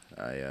 Rwanda.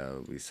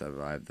 We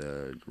survived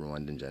the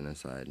Rwandan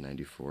genocide in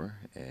 '94,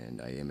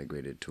 and I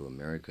immigrated to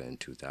America in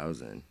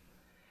 2000.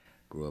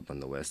 Grew up on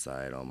the West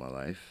Side all my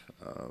life.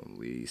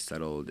 We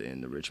settled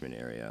in the Richmond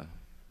area,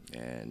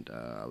 and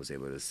I was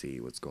able to see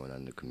what's going on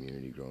in the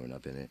community growing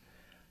up in it.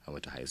 I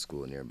went to high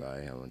school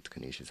nearby. I went to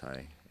Canisius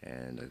High,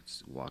 and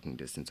it's walking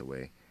distance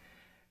away.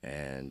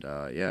 And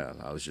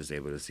I was just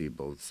able to see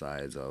both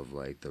sides of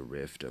like the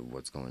rift of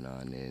what's going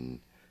on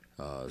in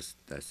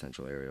that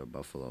central area of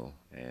Buffalo,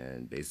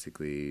 and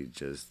basically it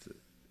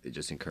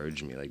just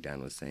encouraged me, like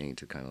Dan was saying,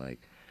 to kind of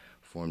like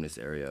form this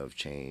area of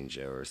change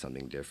or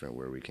something different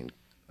where we can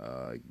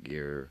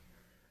gear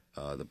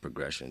the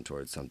progression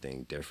towards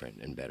something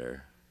different and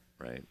better,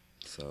 right?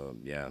 So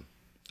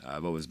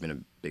I've always been a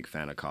big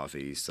fan of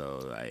coffee,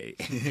 so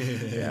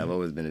I've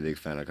always been a big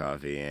fan of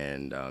coffee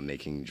and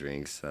making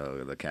drinks.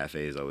 So the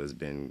cafe has always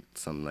been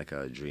some like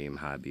a dream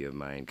hobby of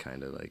mine,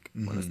 kind of like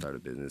want to start a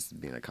business,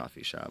 being a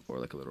coffee shop or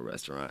like a little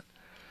restaurant.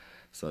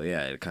 So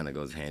it kind of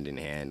goes hand in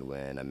hand.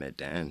 When I met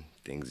Dan,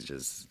 things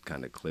just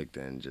kind of clicked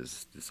and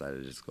just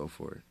decided to just go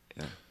for it.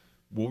 Yeah.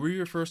 What were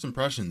your first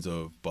impressions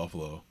of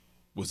Buffalo?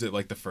 Was it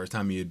like the first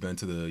time you had been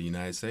to the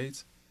United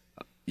States?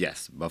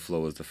 Yes, Buffalo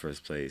was the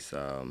first place.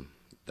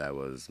 That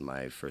was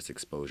my first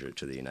exposure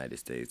to the United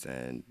States,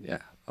 and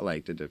I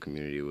liked it. The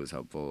community was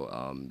helpful.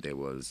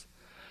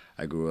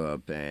 I grew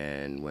up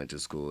and went to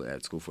school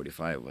at School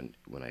 45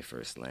 when I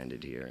first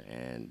landed here,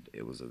 and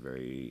it was a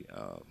very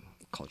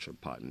culture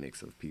pot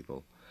mix of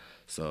people.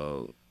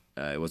 So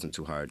it wasn't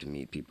too hard to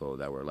meet people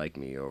that were like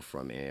me or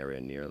from an area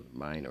near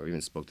mine or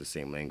even spoke the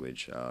same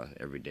language.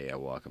 Every day I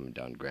walk up and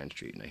down Grand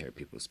Street and I hear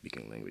people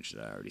speaking language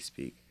that I already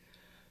speak.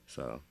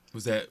 So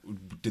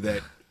did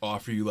that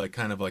offer you like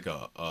kind of like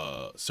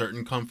a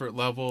certain comfort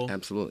level?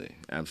 Absolutely.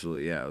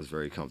 Yeah, I was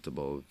very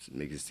comfortable.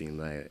 Make it seem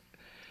like,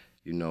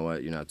 you know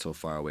what, you're not so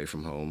far away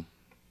from home.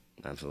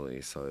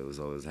 Absolutely. So it was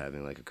always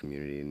having like a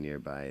community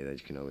nearby that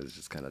you can always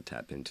just kind of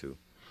tap into.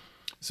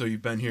 So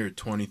you've been here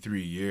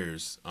 23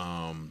 years.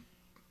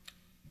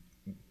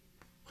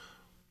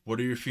 What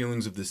are your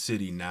feelings of the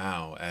city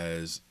now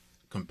as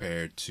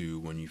compared to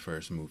when you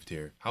first moved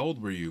here? How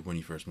old were you when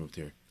you first moved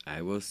here?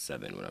 I was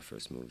 7 when I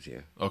first moved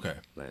here. Okay.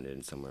 Landed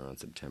in somewhere around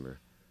September.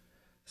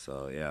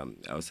 So yeah,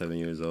 I was 7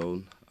 years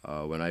old.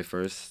 When I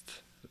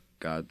first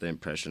got the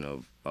impression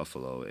of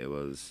Buffalo, it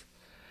was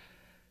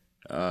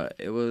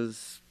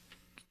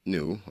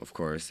new, of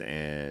course,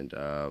 and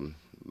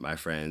my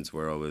friends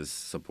were always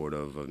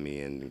supportive of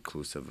me and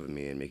inclusive of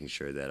me and making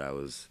sure that I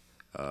was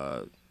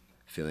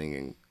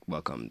feeling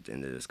welcomed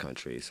into this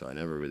country. So I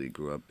never really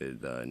grew up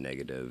with a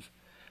negative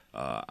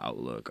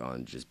outlook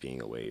on just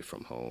being away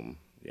from home.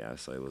 Yeah,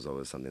 so it was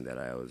always something that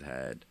I always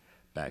had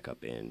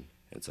backup in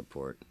and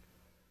support.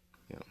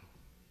 You know.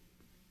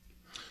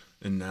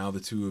 And now the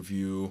two of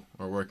you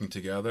are working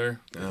together.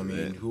 I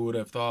mean, who would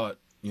have thought,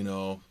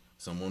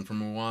 someone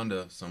from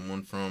Rwanda,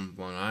 someone from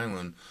Long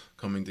Island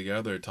coming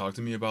together? Talk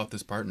to me about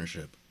this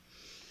partnership.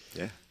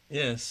 Yeah.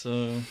 Yeah,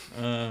 so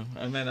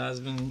I met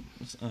Asman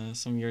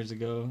some years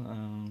ago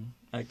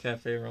at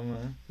Cafe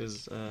Roma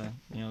because, that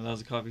was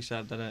a coffee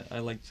shop that I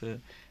like to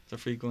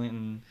frequent.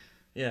 And,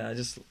 yeah, I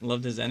just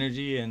loved his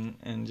energy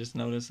and just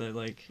noticed that,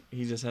 like,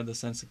 he just had the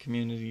sense of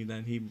community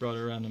that he brought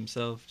around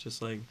himself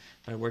just, like,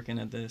 by working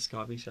at this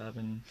coffee shop.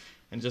 And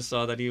just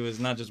saw that he was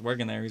not just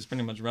working there, he was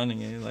pretty much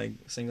running it, like,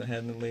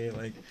 single-handedly,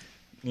 like,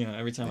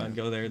 every time I'd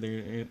go there,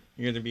 it'd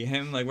either be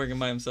him, like, working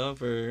by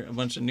himself or a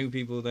bunch of new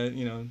people that,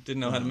 didn't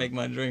know how to make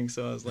my drink.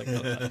 So I was like,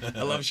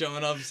 I love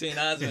showing up, seeing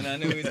Asman. I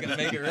knew he was going to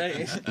make it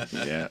right.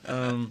 Yeah.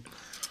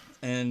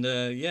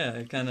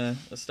 I kind of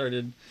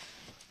started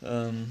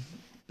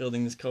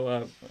building this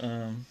co-op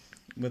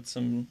with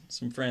some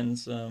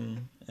friends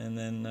and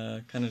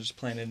then kind of just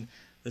planted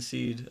the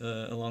seed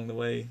along the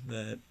way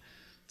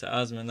to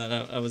Asman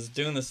that I was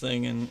doing this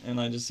thing and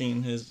I just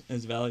seen his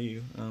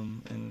value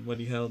and what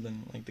he held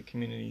and like the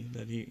community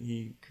that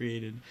he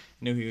created.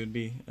 Knew he would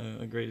be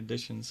a great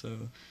addition. So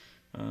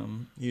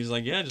he was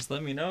like, yeah, just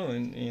let me know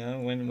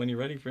and when you're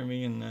ready for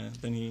me. And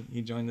then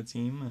he joined the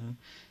team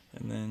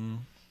and then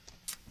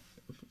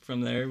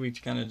from there we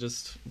kind of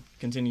just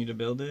continued to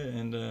build it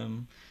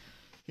and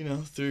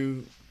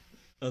through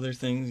other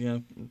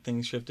things,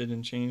 things shifted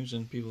and changed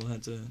and people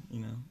had to,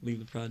 leave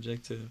the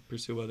project to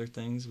pursue other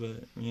things.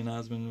 But me and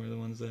Asman were the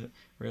ones that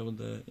were able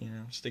to,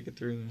 stick it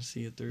through and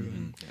see it through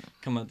and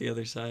come out the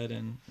other side.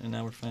 And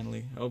now we're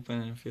finally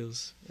open and it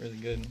feels really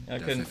good.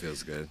 Definitely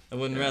feels good. I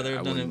wouldn't rather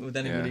have done it with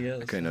anybody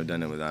else. I couldn't have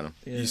done it without him.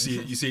 Yeah. You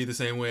see it the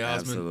same way, Asman?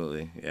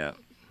 Absolutely, yeah.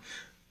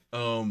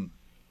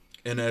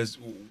 And as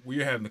we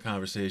were having the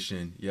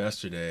conversation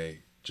yesterday,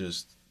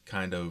 just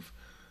kind of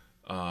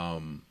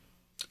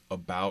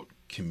about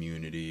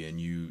community, and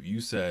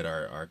you said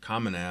our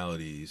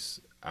commonalities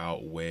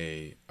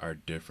outweigh our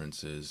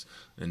differences,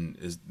 and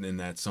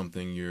that's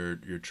something you're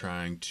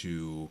trying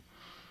to,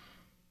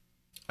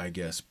 I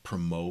guess,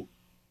 promote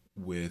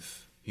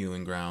with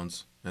Healing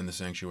Grounds and the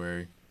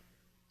Sanctuary.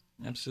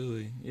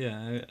 Absolutely,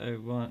 yeah. I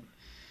want,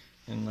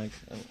 and like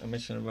a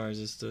mission of ours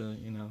is to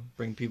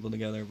bring people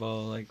together of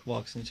all like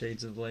walks and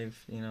shades of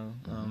life,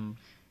 and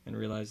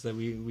realize that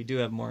we do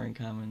have more in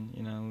common.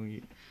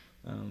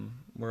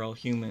 We're all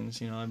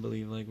humans, I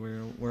believe like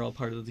we're all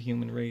part of the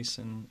human race,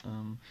 and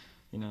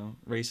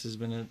race has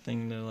been a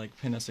thing to like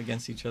pin us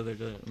against each other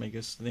to make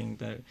us think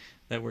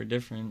that we're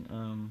different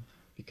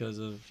because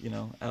of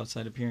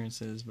outside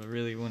appearances. But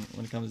really when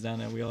it comes down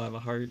to it, we all have a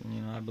heart,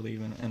 and I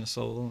believe in a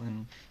soul,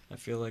 and I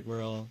feel like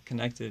we're all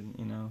connected,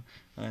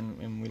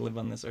 and we live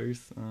on this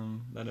earth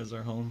that is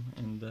our home,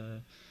 and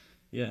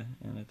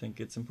and I think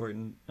it's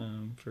important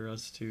for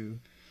us to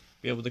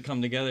be able to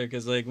come together,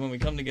 because like when we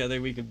come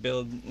together we could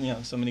build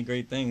so many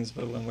great things,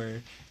 but when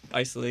we're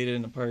isolated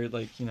and apart,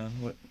 like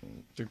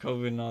through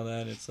COVID and all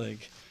that, it's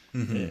like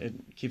it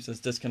keeps us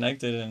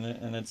disconnected,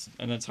 and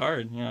it's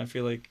hard. I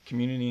feel like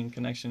community and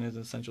connection is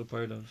an essential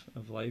part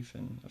of life,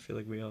 and I feel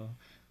like we all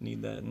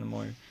need that, and the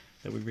more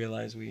that we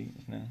realize we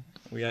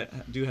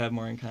do have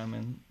more in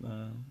common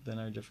than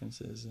our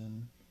differences,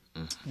 and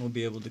we'll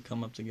be able to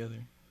come up together.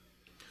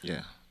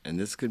 Yeah, and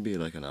this could be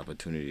like an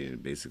opportunity to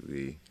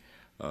basically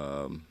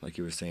like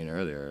you were saying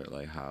earlier,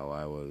 like how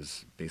I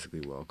was basically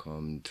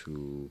welcomed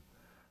to,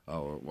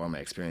 or my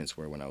experience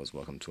were when I was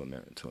welcomed to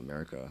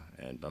America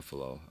and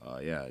Buffalo.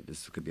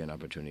 This could be an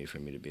opportunity for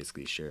me to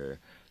basically share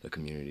the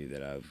community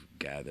that I've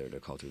gathered or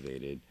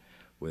cultivated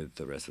with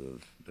the rest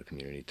of the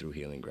community through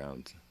Healing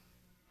Grounds.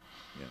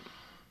 Yeah.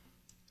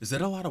 Is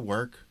that a lot of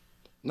work?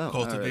 No,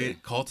 not really.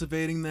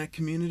 Cultivating that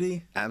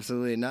community?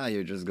 Absolutely not.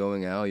 You're just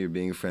going out, you're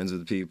being friends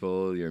with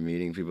people, you're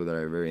meeting people that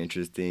are very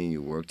interesting,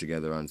 you work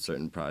together on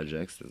certain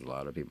projects. There's a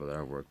lot of people that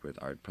I've worked with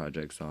art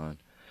projects on,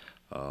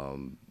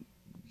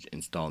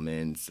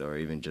 installments, or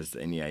even just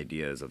any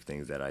ideas of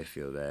things that I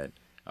feel that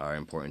are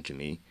important to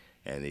me,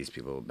 and these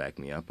people back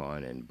me up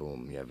on, and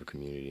boom, you have a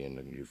community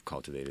and you've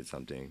cultivated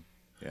something.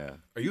 Yeah.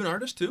 Are you an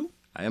artist too?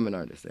 I am an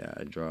artist, yeah.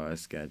 I draw, I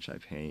sketch, I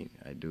paint,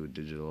 I do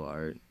digital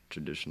art,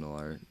 traditional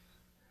art.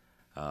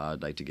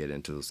 I'd like to get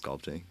into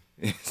sculpting.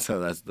 So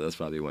that's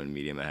probably one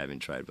medium I haven't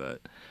tried,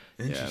 but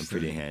yeah, I'm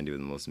pretty handy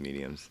with most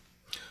mediums.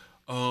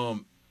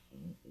 One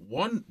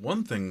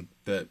thing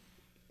that,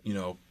 you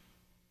know,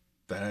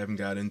 that I haven't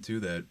got into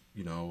that,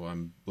 you know,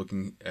 I'm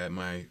looking at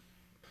my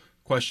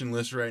question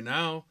list right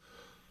now.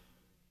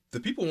 The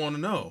people want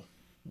to know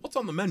what's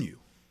on the menu.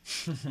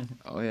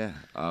 Oh yeah,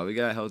 we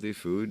got healthy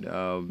food.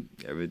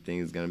 Everything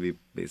is gonna be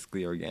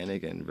basically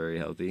organic and very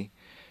healthy.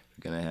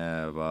 We're gonna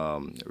have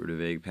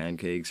rutabaga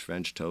pancakes,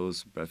 French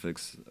toast,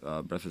 breakfast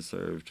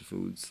served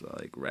foods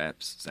like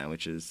wraps,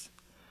 sandwiches,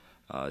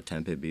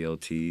 tempeh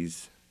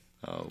BLTs.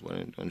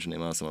 Why don't you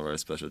name out some of our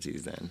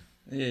specialties then?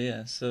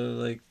 Yeah. So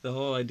like the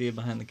whole idea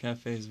behind the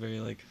cafe is very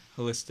like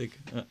holistic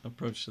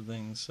approach to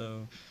things.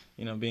 So,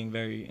 you know, being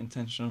very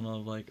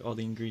intentional of like all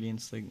the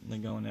ingredients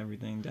that go in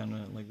everything, down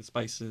to like the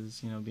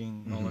spices, you know,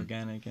 being all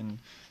organic, and,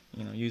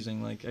 you know,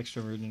 using like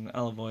extra virgin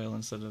olive oil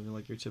instead of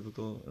like your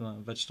typical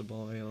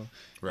vegetable oil.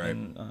 Right.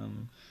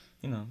 And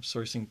you know,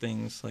 sourcing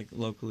things like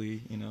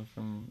locally, you know,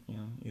 from, you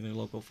know, either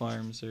local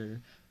farms or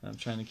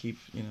trying to keep,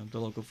 you know, the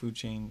local food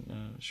chain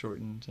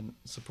shortened, and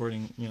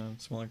supporting, you know,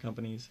 smaller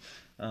companies.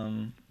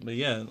 But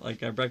yeah,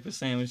 like our breakfast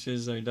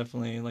sandwiches are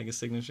definitely like a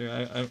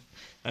signature.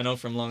 I know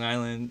from Long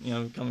Island, you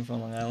know, coming from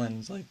Long Island,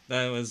 it's like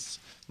that was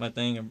my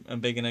thing. A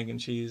bacon, egg,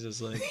 and cheese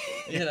is like,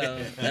 you know,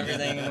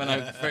 everything. When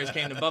I first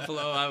came to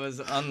Buffalo, I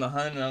was on the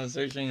hunt and I was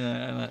searching,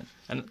 and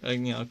I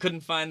you know,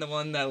 couldn't find the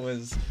one that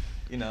was,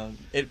 you know,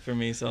 it for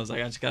me. So I was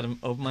like, I just got to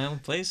open my own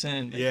place,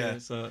 and Yeah.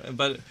 So,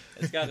 but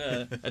it's got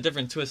a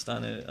different twist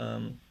on it.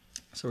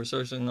 So we're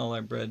sourcing all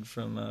our bread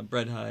from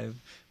Bread Hive,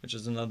 which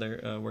is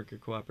another worker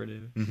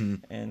cooperative,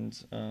 and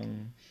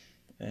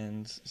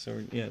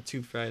so yeah,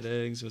 2 fried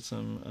eggs with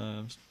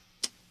some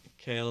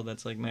kale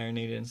that's like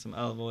marinated in some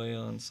olive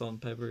oil and salt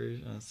and pepper,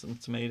 some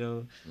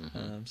tomato,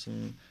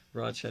 some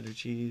raw cheddar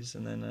cheese,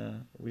 and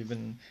then we've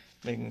been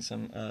making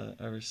some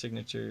our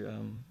signature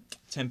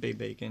tempeh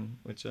bacon,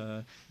 which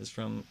is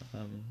from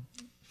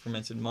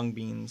fermented mung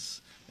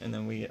beans, and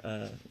then we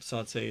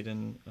sauteed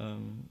in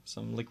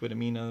some liquid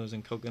aminos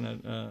and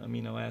coconut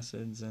amino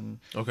acids, and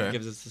it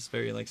gives us this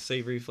very like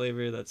savory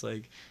flavor that's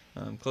like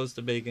close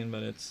to bacon,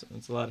 but it's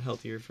a lot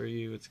healthier for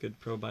you. It's good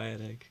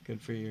probiotic,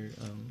 good for your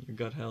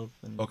gut health.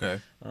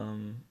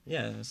 And,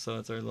 yeah, so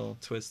it's our little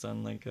twist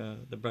on like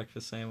the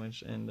breakfast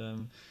sandwich, and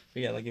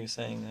but yeah, like you were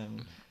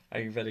saying,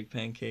 Ayurvedic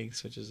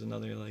pancakes, which is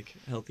another like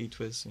healthy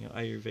twist. You know,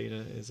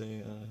 Ayurveda is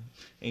a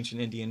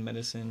ancient Indian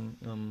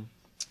medicine,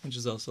 which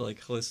is also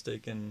like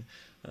holistic and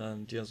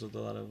deals with a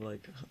lot of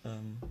like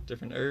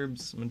different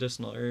herbs,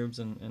 medicinal herbs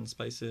and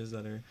spices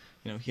that are,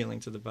 you know, healing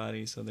to the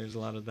body. So there's a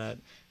lot of that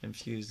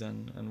infused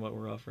in what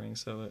we're offering.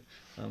 So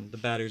the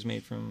batter's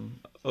made from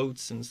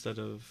oats instead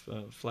of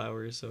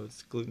flour, so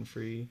it's gluten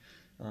free.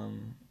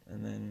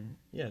 And then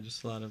yeah,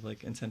 just a lot of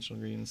like intentional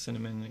ingredients: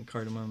 cinnamon and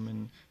cardamom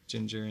and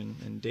ginger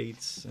and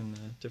dates and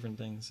different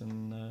things,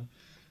 and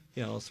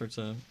yeah, all sorts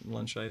of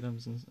lunch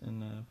items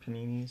and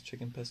paninis,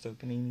 chicken pesto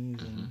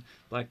paninis, and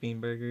black bean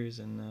burgers,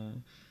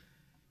 and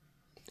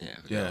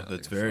yeah,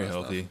 that's very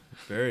healthy.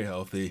 Very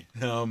healthy.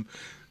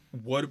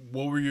 What's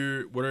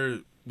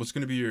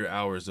going to be your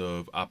hours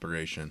of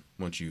operation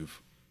once you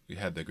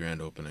had the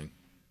grand opening?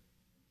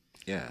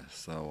 Yeah,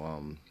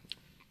 so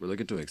we're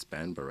looking to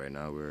expand, but right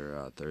now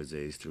we're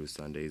Thursdays through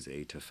Sundays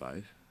 8 to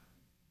 5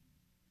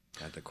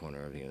 at the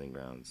corner of Healing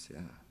Grounds.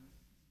 Yeah.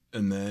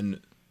 And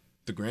then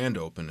the grand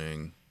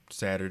opening,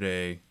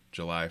 Saturday,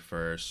 July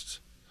 1st.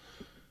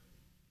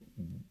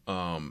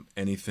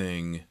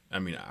 Anything, I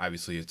mean,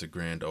 obviously it's a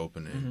grand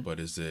opening, but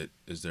is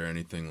there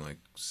anything like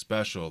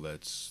special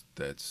that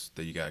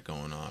you got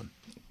going on?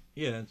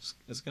 Yeah,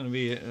 it's going to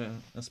be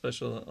a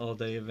special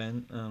all-day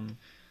event.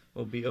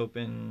 We'll be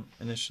open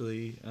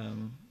initially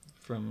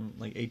from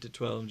like 8 to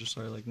 12, just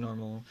our like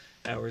normal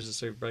hours to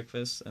serve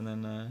breakfast, and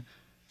then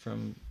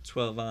from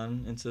 12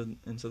 on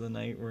into the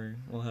night, where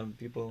we'll have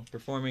people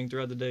performing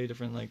throughout the day,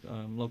 different like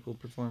local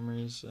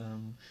performers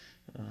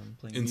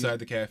playing inside music.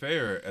 the cafe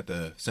or at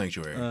the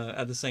sanctuary?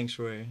 At the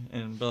sanctuary,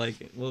 but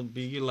like we'll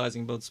be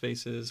utilizing both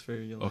spaces for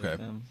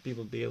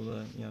people to be able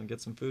to, you know,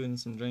 get some food and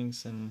some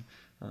drinks, and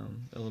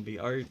it'll be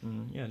art,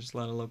 and yeah, just a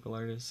lot of local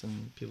artists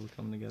and people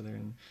coming together,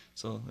 and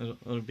so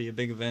it'll be a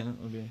big event.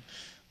 It'll be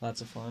lots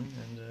of fun,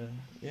 and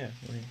yeah,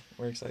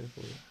 we're excited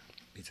for it.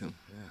 Me too.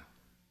 Yeah.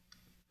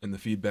 And the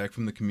feedback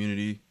from the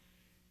community,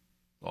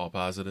 all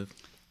positive?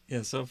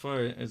 Yeah, so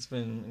far it's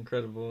been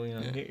incredible. You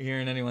know,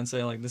 hearing anyone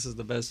say like this is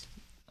the best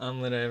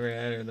omelet I ever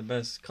had, or the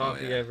best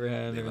coffee I ever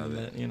had,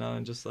 or you know,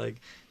 and just like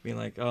being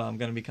like, oh, I'm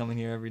gonna be coming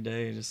here every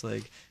day, just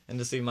like, and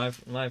to see my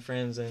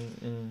friends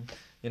and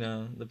you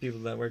know, the people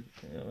that work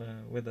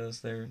with us,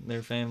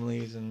 their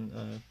families, and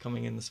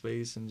coming in the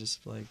space, and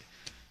just like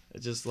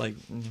it just like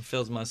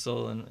fills my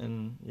soul,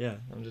 and yeah,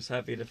 I'm just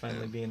happy to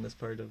finally be in this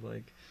part of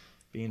like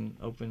being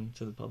open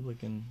to the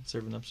public and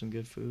serving up some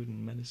good food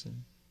and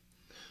medicine.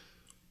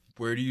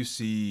 Where do you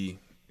see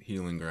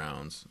Healing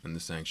Grounds and the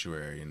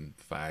sanctuary in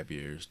 5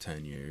 years,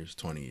 10 years,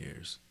 20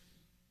 years?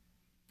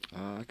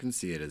 I can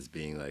see it as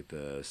being like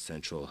the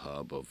central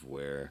hub of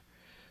where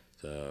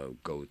the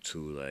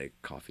go-to like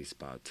coffee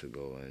spot to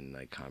go and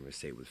like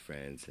conversate with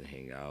friends and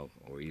hang out,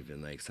 or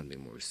even like something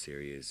more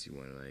serious. You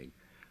want like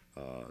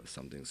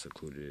something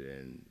secluded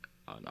in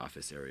an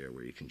office area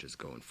where you can just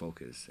go and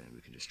focus, and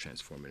we can just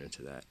transform it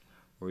into that.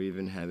 Or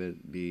even have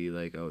it be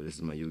like, oh, this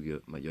is my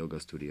yoga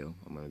studio.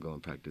 I'm gonna go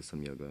and practice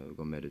some yoga,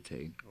 go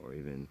meditate, or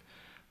even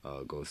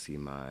go see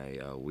my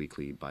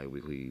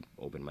bi-weekly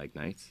open mic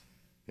nights.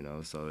 You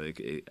know, so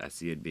I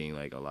see it being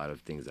like a lot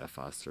of things that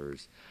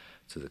fosters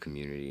to the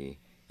community,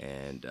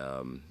 and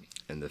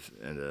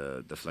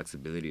the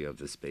flexibility of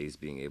the space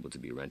being able to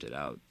be rented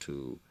out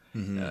to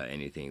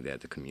anything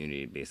that the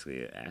community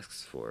basically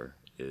asks for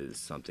is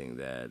something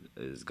that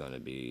is going to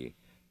be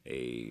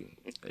a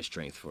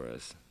strength for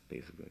us,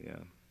 basically.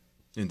 Yeah.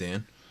 And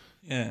Dan?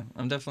 Yeah,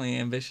 I'm definitely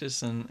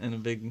ambitious and a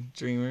big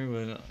dreamer,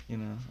 but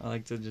I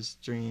like to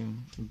just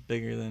dream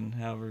bigger than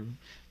however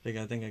big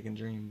I think I can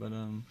dream. But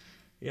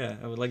yeah,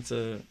 I would like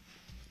to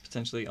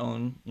potentially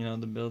own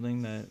the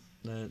building that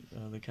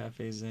the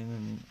cafe's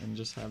in, and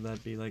just have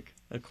that be like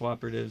a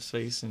cooperative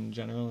space in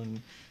general.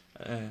 And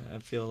I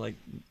feel like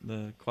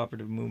the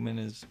cooperative movement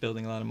is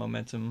building a lot of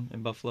momentum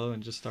in Buffalo,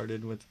 and just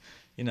started with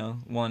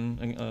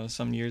one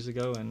some years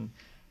ago, and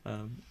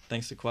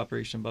thanks to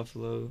Cooperation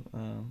Buffalo,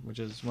 which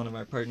is one of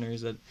our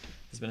partners that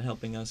has been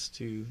helping us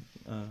to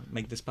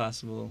make this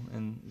possible,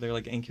 and they're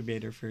like an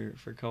incubator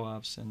for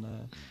co-ops, and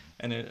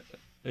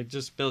it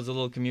just builds a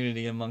little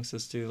community amongst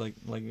us too.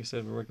 Like you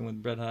said, we're working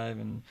with Bread Hive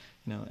and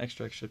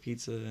Extra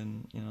Pizza,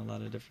 and a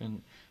lot of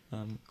different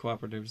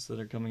cooperatives that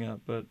are coming up.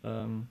 But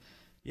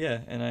yeah,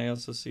 and I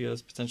also see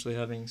us potentially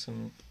having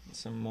some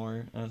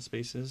more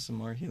spaces, some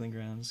more healing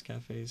grounds,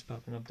 cafes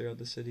popping up throughout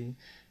the city,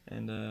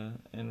 and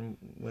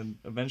would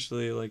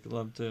eventually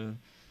love to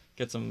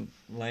get some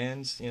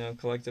lands,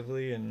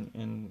 collectively,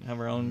 and have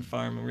our own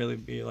farm, and really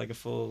be like a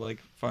full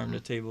farm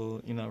to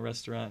table,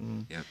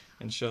 restaurant,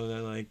 and show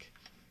that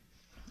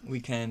we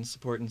can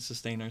support and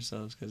sustain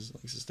ourselves, because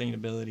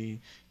sustainability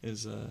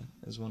is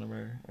one of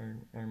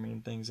our main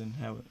things, and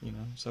how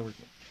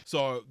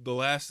So the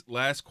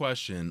last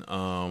question,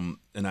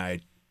 and I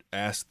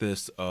ask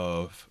this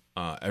of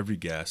every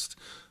guest,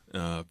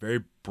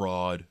 very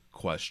broad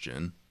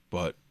question,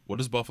 but what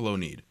does Buffalo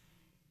need?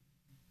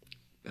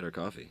 Better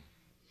coffee,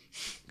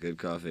 good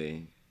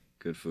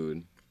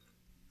food,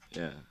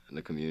 yeah, and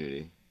the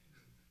community.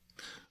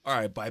 All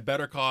right, by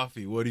better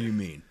coffee, what do you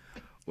mean?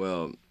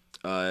 Well,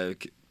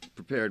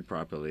 prepared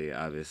properly,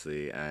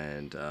 obviously,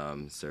 and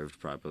served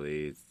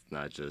properly. It's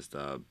not just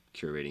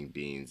curating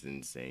beans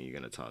and saying you're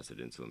going to toss it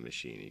into a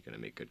machine, you're going to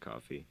make good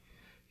coffee.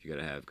 You got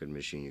to have a good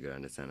machine. You got to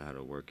understand how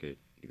to work it.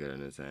 You got to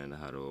understand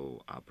how to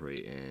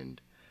operate,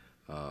 and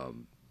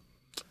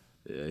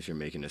if you're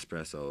making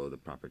espresso, the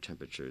proper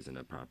temperatures and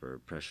the proper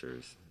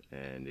pressures.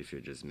 And if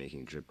you're just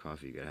making drip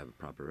coffee, you got to have a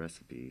proper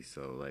recipe.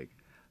 So,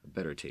 a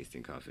better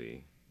tasting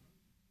coffee.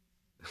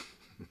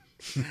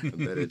 A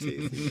better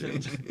tasting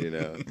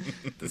drink,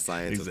 the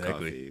science of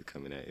coffee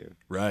coming at you.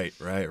 Right.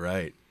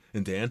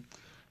 And Dan?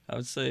 I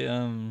would say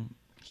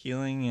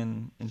healing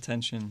and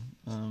intention.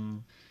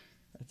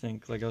 I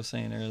think, like I was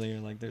saying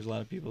earlier, there's a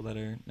lot of people that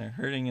are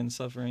hurting and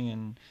suffering,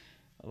 and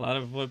a lot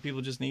of what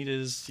people just need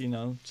is,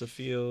 to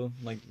feel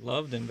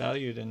loved and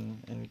valued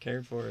and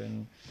cared for,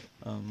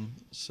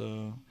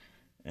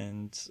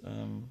 and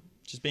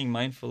just being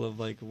mindful of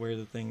where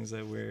the things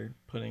that we're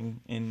putting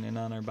in and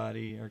on our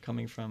body are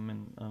coming from,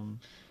 and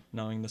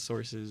knowing the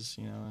sources,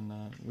 and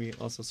we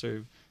also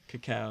serve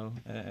cacao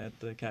at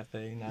the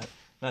cafe,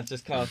 not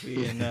just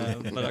coffee, and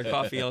but our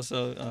coffee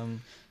also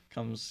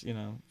comes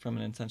from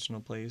an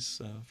intentional place,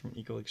 from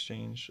Eco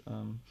Exchange,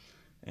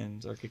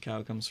 and our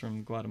cacao comes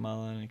from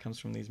Guatemala, and it comes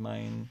from these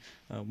Mayan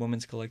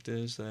women's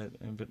collectives that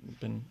have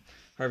been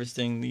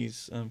harvesting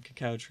these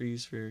cacao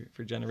trees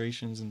for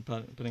generations, and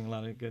putting a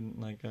lot of good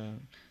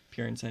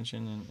pure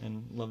intention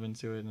and love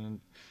into it. And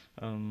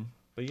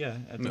but yeah,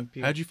 I think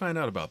how'd you find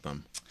out about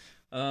them?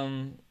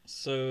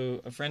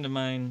 So a friend of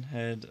mine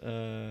had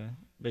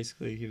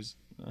basically, he was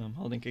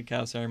holding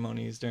cacao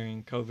ceremonies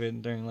during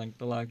COVID, during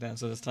the lockdown.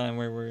 So this time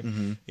where we're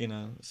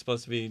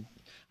supposed to be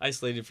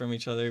isolated from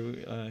each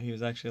other, he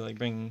was actually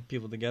bringing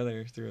people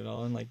together through it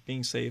all, and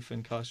being safe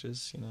and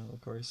cautious, of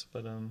course.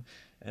 But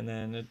and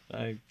then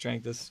I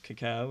drank this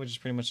cacao, which is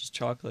pretty much just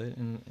chocolate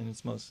in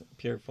its most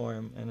pure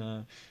form,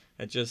 and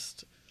it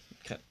just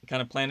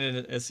kind of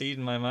planted a seed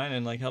in my mind,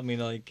 and helped me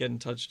to get in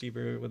touch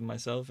deeper with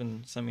myself,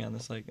 and sent me on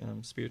this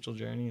spiritual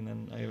journey. And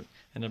then I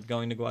ended up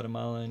going to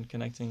Guatemala and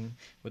connecting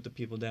with the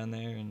people down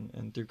there,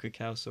 and through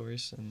Cacao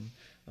Source and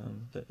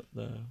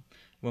the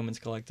women's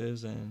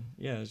collectives. And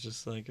yeah, it's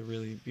just a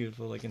really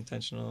beautiful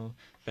intentional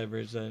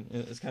beverage that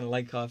it's kind of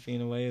like coffee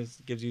in a way. It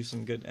gives you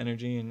some good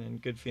energy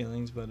and good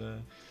feelings, but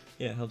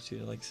yeah, it helps you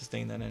to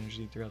sustain that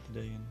energy throughout the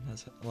day, and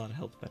has a lot of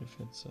health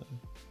benefits. So.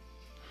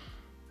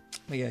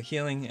 But yeah,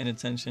 healing and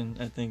attention,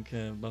 I think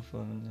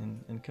Buffalo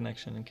and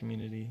connection and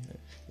community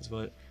is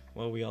what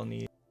we all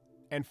need.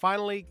 And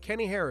finally,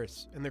 Kenny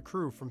Harris and the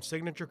crew from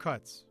Signature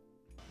Cutz.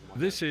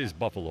 This is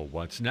Buffalo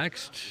What's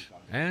Next,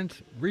 and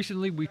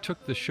recently we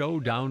took the show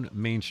down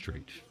Main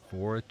Street,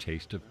 for a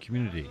taste of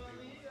community.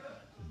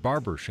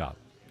 Barbershop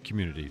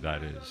community,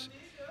 that is.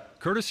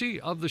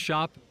 Courtesy of the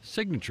shop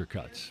Signature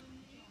Cutz.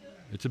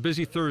 It's a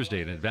busy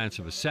Thursday in advance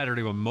of a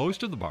Saturday when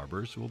most of the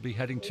barbers will be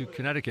heading to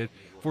Connecticut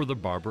for the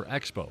Barber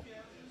Expo.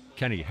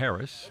 Kenny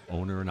Harris,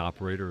 owner and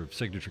operator of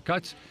Signature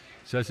Cutz,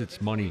 says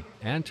it's money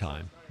and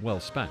time well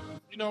spent.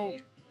 You know,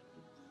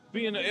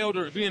 being the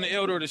elder of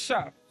the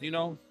shop, you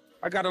know,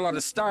 I got a lot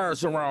of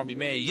stars around me,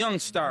 man, young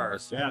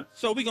stars. Yeah.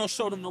 So we gonna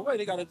show them the way.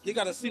 They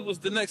gotta see what's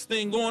the next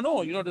thing going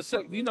on. You know,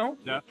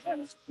 Yeah.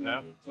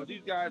 Yeah. So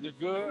these guys are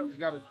good. We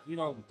got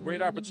a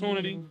great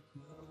opportunity.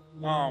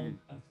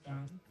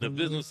 The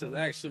business is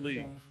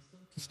actually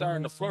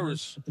starting to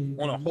flourish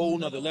on a whole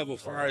nother level.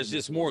 As far as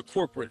just more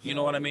corporate, you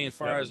know what I mean? As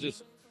far as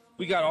just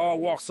we got all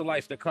walks of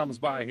life that comes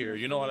by here.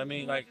 You know what I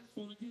mean? Like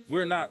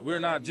we're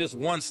not just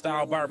one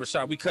style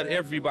barbershop. We cut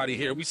everybody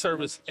here. We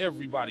service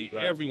everybody,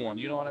 everyone.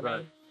 You know what I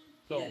mean?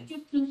 So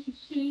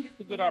it's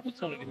a good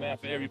opportunity, man,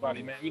 for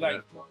everybody, man.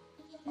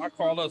 I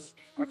call us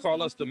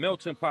the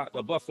melting pot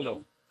of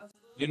Buffalo.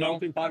 You know,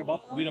 we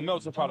the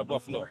melting pot of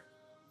Buffalo.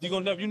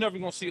 You're never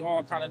gonna see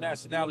all kind of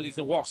nationalities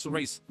and walks of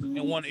race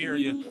in one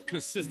area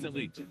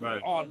consistently. Right.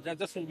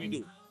 That's what we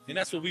do. And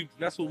that's what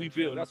we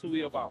build. That's what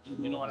we about.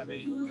 You know what I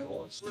mean?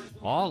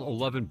 All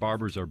 11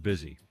 barbers are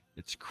busy.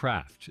 It's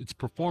craft. It's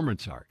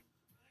performance art.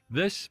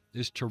 This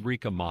is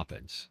Tarika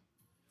Moppins.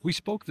 We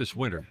spoke this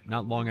winter,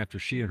 not long after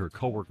she and her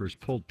coworkers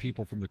pulled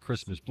people from the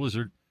Christmas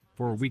blizzard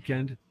for a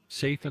weekend,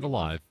 safe and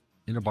alive,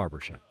 in a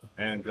barbershop.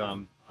 And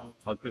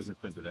how's business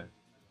been today?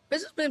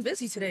 Business been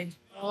busy today.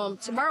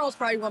 Tomorrow's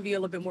probably going to be a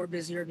little bit more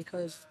busier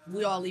because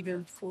we all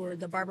leaving for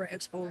the Barber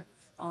Expo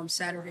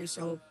Saturday.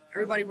 So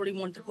everybody really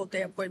wanted to book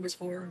their appointments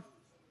for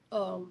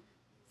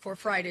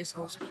Friday.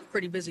 So it's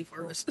pretty busy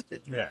for us.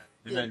 Yeah.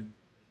 And then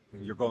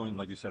you're going,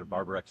 like you said, a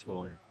Barber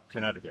Expo in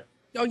Connecticut.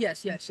 Oh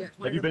yes.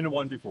 Have you been to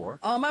one before?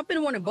 I've been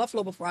to one in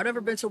Buffalo before. I've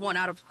never been to one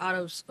out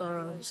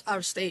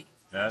of state.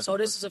 Yeah, so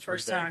this is the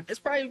first time.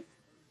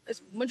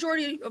 It's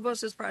majority of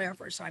us is probably our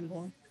first time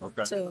going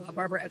to a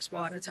Barber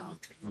Expo out of town.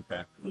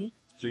 Okay. Mm-hmm.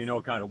 So you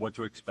know kind of what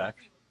to expect?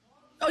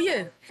 Oh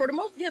yeah, for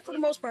the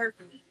most part,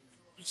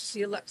 you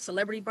see a lot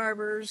celebrity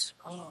barbers,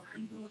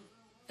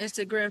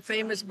 Instagram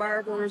famous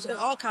barbers, and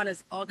all kind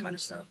of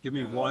stuff. Give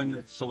me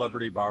one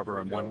celebrity barber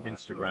and one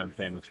Instagram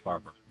famous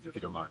barber, if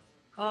you don't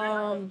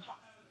mind.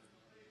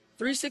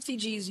 360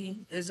 Jeezy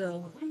is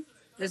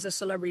a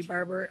celebrity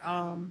barber.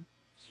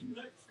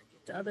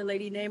 The other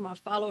lady name, I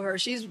follow her.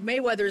 She's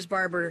Mayweather's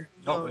barber.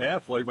 Oh yeah,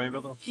 Floyd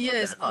Mayweather.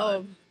 Yes.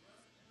 So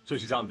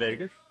she's out in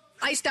Vegas.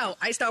 Iced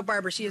out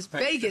barber. She is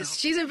Vegas.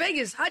 She's in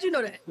Vegas. How'd you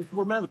know that?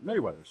 We're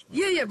Mayweathers.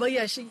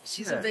 Yeah,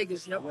 she's in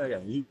Vegas. Yep.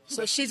 Yeah.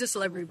 So she's a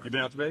celebrity barber. You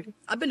been out to Vegas?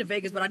 I've been to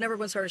Vegas, but I never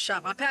went to her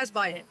shop. I passed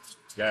by it.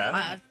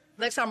 Yeah.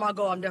 Next time I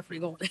go, I'm definitely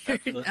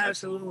going.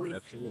 Absolutely.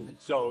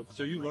 So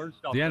you learned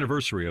stuff. The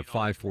anniversary of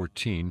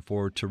 5/14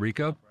 for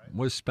Tarika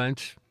was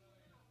spent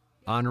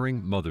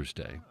honoring Mother's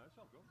Day.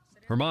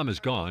 Her mom is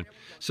gone,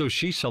 so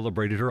she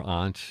celebrated her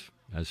aunt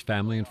as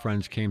family and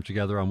friends came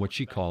together on what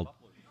she called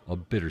a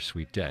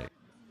bittersweet day.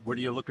 What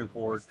are you looking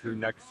forward to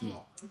next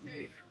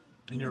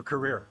in your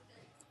career?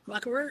 My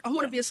career? I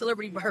want to be a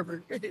celebrity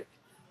barber.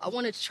 I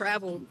want to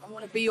travel. I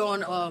want to be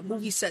on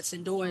movie sets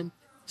and doing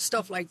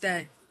stuff like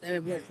that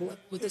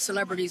with the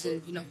celebrities,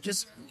 and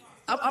just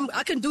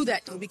I can do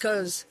that though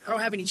because I don't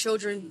have any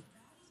children,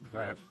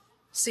 Right.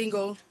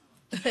 single,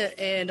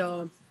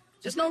 and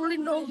just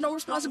no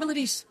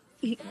responsibilities.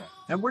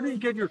 And where do you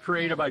get your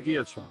creative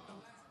ideas from?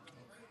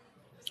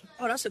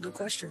 Oh, that's a good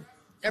question.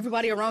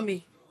 Everybody around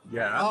me.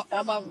 Yeah.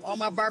 All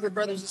my barber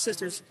brothers and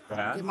sisters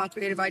get my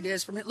creative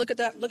ideas from it. Look at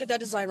that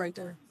design right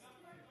there.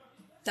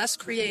 That's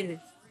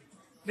creative.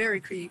 Very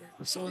creative.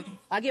 So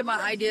I get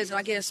my ideas and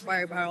I get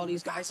inspired by all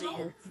these guys in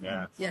here.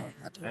 Yeah. Yeah.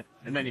 I do.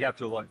 And then you have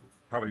to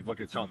probably look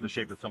at the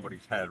shape of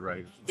somebody's head,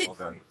 right?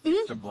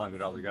 To blend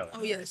it all together.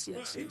 Oh yes.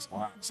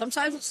 Wow.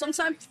 Sometimes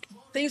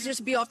things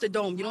just be off the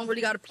dome. You don't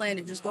really got to plan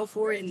it. Just go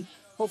for it and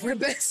hope for the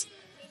best.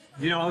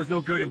 I was no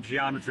good in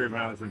geometry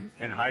when I was in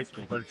high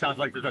school, but it sounds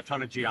like there's a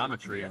ton of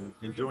geometry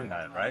in doing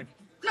that, right?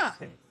 Nah.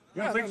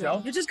 You don't think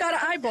so? You just got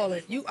to eyeball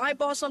it. You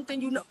eyeball something,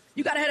 you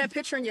got to have that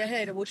picture in your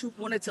head of what you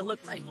want it to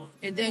look like.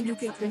 And then you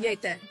can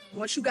create that.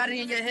 Once you got it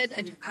in your head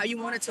and how you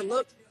want it to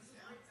look.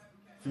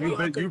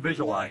 You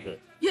visualize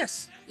it.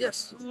 Yes.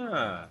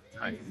 Yeah.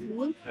 Nice.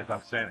 That's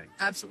outstanding.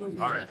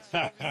 Absolutely. All right.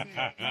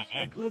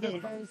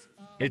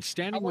 It's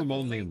standing room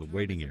only in the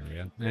waiting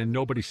area, and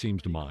nobody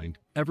seems to mind.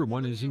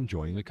 Everyone is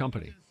enjoying the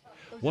company.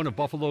 One of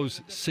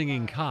Buffalo's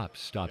singing cops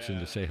stops in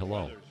to say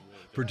hello.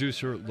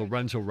 Producer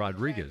Lorenzo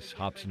Rodriguez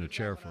hops in a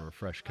chair for a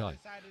fresh cut.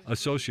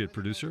 Associate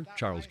producer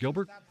Charles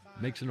Gilbert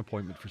makes an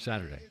appointment for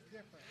Saturday.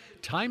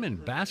 Timon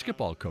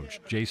basketball coach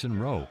Jason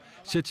Rowe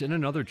sits in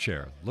another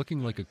chair,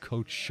 looking like a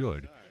coach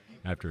should,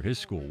 after his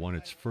school won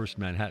its first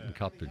Manhattan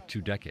Cup in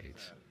 2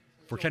 decades.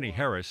 For Kenny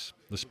Harris,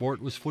 the sport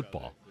was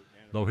football,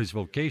 though his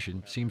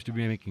vocation seems to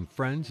be making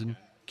friends and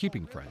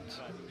keeping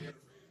friends.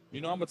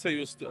 I'm going to tell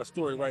you a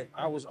story, right?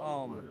 I was,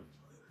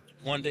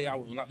 one day,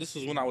 this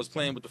was when I was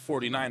playing with the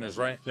 49ers,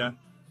 right? Yeah.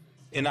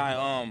 And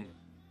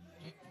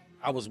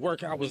I was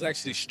working. I was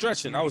actually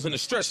stretching. I was in the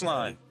stretch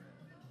line.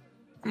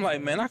 I'm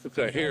like, man, I could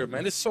cut hair,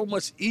 man. It's so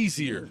much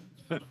easier,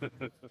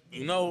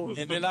 you know.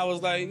 And then I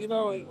was like,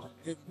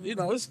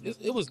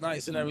 it was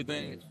nice and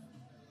everything.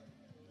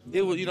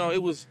 It was,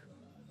 it was.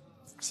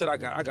 I said, I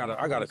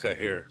gotta cut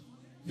hair,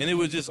 and it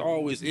was just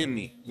always in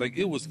me. Like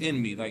it was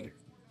in me.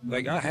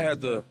 Like I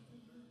had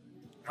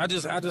I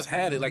just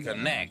had it like a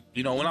knack.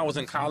 You know, when I was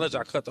in college,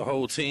 I cut the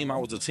whole team. I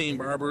was a team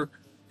barber,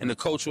 and the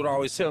coach would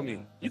always tell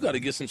me, "You got to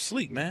get some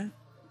sleep, man.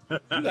 You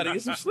got to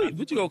get some sleep.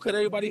 But you go cut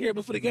everybody hair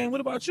before the game.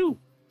 What about you?"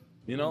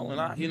 You know, and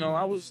I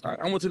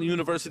went to the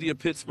University of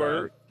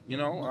Pittsburgh. You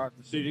know,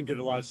 So you didn't get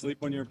a lot of sleep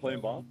when you were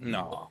playing ball?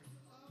 no,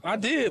 I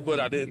did, but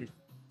I didn't.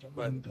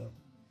 But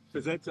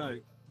Because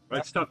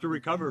that's tough to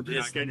recover if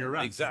you're not getting your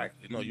rest.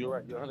 exactly. No, you're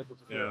right. You're 100%.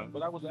 Yeah.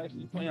 But I was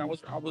actually playing. I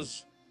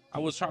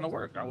was trying to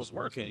work. I was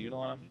working. You know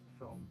what I mean?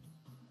 So,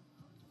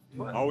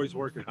 Always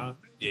working, huh?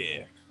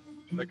 yeah.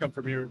 That come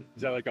from is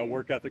that like a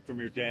work ethic from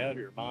your dad or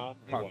your mom?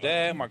 My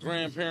dad, my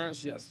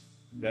grandparents, yes.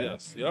 Dad?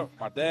 Yes, yep.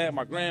 My dad,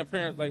 my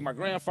grandparents, like my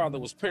grandfather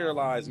was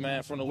paralyzed,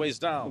 man, from the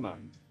waist down. Come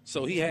on.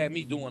 So he had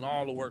me doing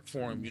all the work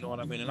for him, you know what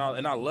I mean?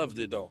 And I loved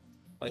it though.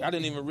 Like I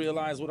didn't even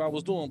realize what I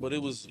was doing, but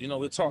it was,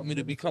 it taught me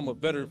to become a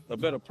better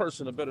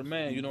person, a better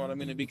man, you know what I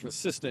mean? And be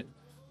consistent,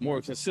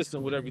 more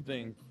consistent with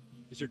everything.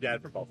 Is your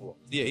dad from Buffalo?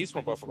 Yeah, he's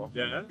from Buffalo.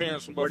 Yeah.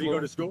 Parents from Where Buffalo. do you go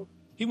to school?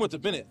 He went to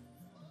Bennett.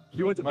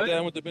 You went to My Bennett?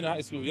 dad went to Bennett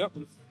High School, yep.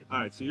 All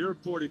right, so you're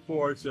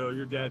 44, so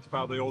your dad's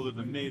probably older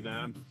than me then.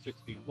 I'm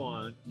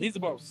 61. He's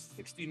about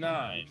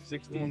 69.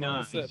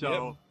 69. So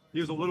Yep. he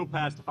was a little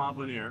past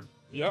Poplinier.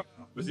 Yep.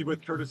 Was he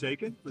with Curtis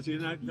Aiken? Was he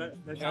in that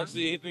time?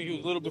 Actually, I think he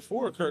was a little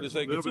before Curtis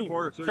Aiken, Little too.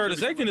 before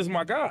Curtis Aiken is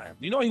my guy.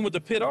 You know, he went to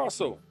Pitt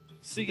also.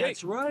 CH.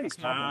 That's right. That's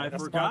my I guy.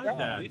 forgot That's my guy.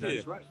 that. He That's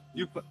did. right.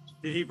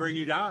 Did he bring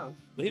you down?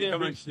 He didn't come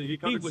bring- and, he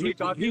come and sweet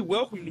talk he you?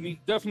 welcomed me,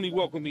 definitely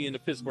welcomed me into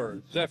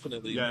Pittsburgh.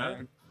 Definitely, Yeah.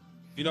 man.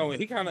 You know,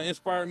 and he kind of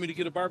inspired me to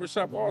get a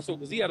barbershop also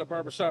because he had a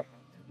barbershop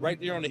right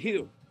there on the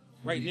hill,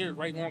 right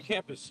on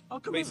campus. Oh,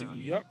 come basically.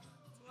 on. Yep.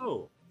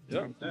 Oh.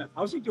 Yep. Yeah.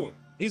 How's he doing?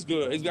 He's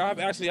good. I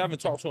haven't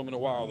talked to him in a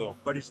while though.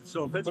 But he's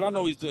still in But Pittsburgh. I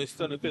know he's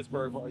still in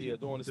Pittsburgh. Yeah,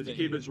 doing his Does he thing.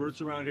 keep his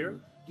roots around here?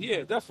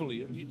 Yeah,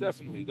 definitely. He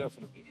definitely.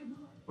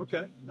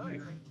 Okay. Nice.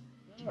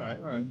 All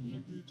right.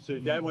 So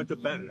your dad went to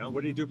Bennett. Huh?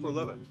 What did he do for a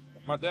living?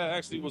 My dad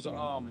actually was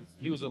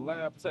he was a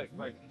lab tech,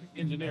 like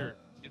engineer.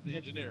 He's an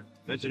engineer.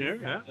 Engineer?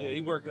 Yeah. Yeah,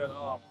 he worked at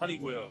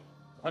Honeywell.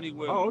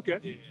 Oh, okay.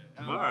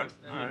 Yeah. All right.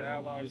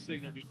 Allied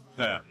Signature.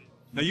 Yeah.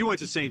 Now you went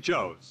to St.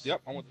 Joe's.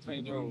 Yep, I went to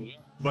St. Joe's.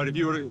 But did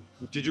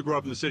you grow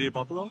up in the city of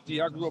Buffalo?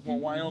 Yeah, I grew up in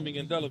Wyoming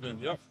and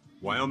Delavan. Yep.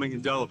 Wyoming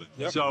and Delavan.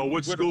 Yep. So what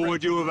Where the school French-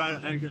 would you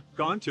have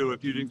gone to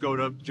if you didn't go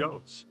to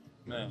Joe's?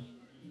 Man.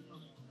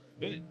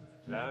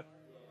 Yeah.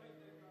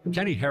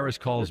 Kenny Harris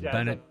calls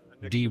Bennett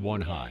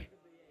D1 High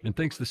and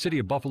thinks the city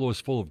of Buffalo is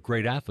full of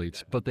great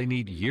athletes, but they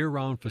need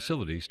year-round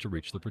facilities to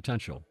reach their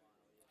potential.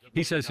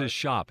 He says his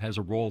shop has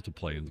a role to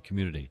play in the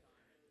community.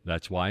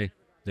 That's why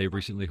they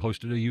recently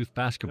hosted a youth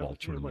basketball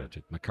tournament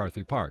at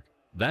McCarthy Park.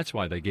 That's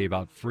why they gave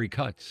out free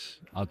cuts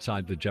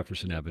outside the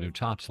Jefferson Avenue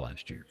Tops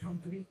last year.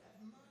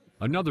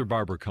 Another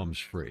barber comes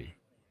free.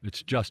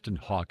 It's Justin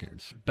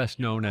Hawkins, best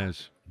known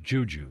as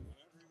Juju.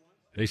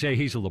 They say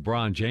he's a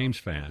LeBron James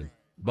fan,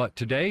 but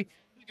today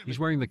he's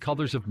wearing the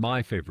colors of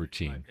my favorite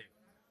team,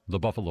 the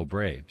Buffalo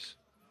Braves.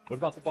 What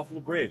about the Buffalo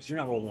Braves? You're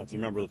not old enough to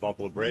remember the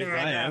Buffalo Braves.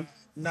 Yeah, I am.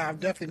 No, I'm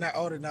definitely not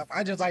old enough.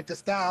 I just like the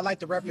style. I like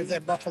to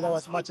represent Buffalo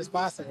as much as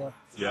possible.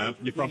 Yeah.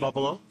 You from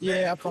Buffalo?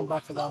 Yeah, I'm from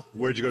Buffalo.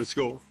 Where'd you go to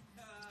school?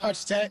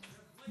 Hutch Tech.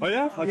 Oh,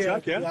 yeah? Yeah,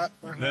 Yeah.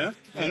 yeah. Yeah?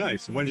 Oh,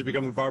 nice. When did you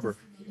become a barber?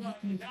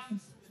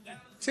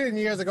 10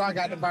 years ago, I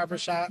got the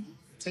barbershop.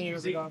 10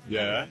 years ago.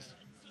 Yeah.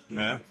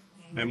 Yeah.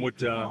 And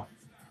what are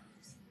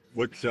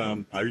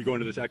you going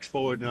to this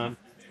expo in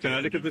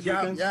Connecticut this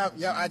weekend? Yeah.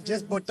 I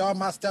just booked all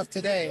my stuff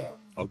today.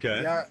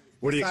 Okay. Yeah.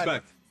 What do you Excited.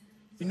 expect?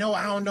 You know,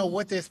 I don't know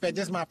what to expect.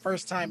 This is my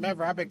first time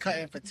ever. I've been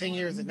cutting for 10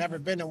 years and never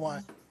been to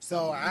one.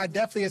 So I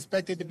definitely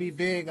expect it to be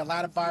big. A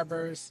lot of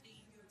barbers,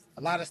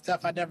 a lot of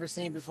stuff I've never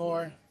seen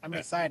before. I'm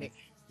excited.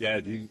 Yeah,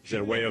 is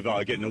it a way of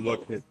getting a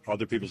look at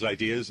other people's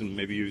ideas and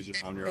maybe use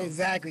it on your own?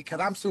 Exactly,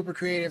 because I'm super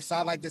creative, so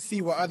I like to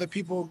see what other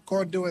people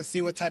go do and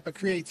see what type of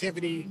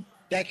creativity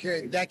that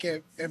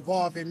could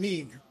involve in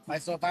me.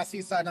 Like, so if I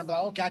see something, I'm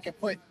like, okay, I can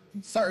put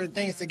certain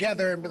things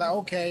together and be like,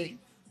 okay,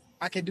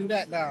 I can do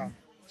that now.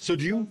 So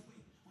do you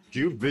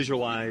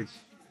visualize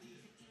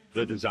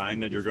the design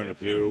that you're going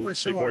to do For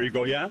sure. before you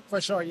go? Yeah.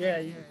 For sure,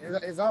 yeah.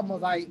 It's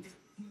almost like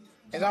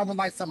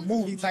some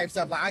movie type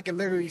stuff. Like I can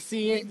literally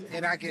see it,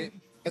 and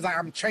it's like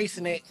I'm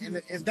tracing it,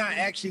 and it's not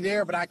actually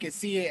there, but I can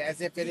see it as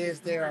if it is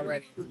there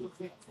already.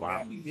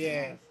 Wow.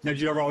 Yeah. Now,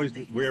 did you ever were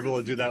you able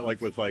to do that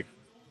with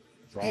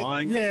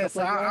drawing? Yeah,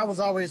 so I was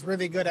always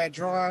really good at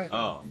drawing.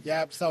 Oh.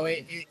 Yep, so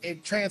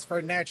it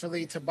transferred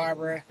naturally to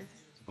barbering.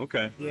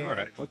 Okay. Yeah. All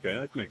right. Okay,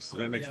 that makes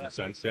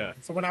sense. Yeah.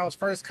 So when I was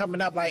first coming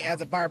up, like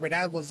as a barber,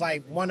 that was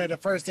like one of the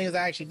first things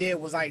I actually did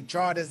was like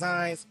draw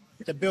designs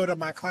to build up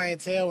my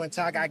clientele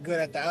until I got good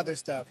at the other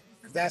stuff.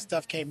 'Cause that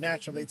stuff came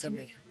naturally to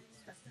me.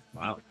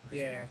 Wow.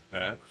 Yeah.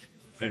 Yeah.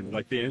 And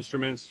like the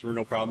instruments, there were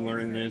no problem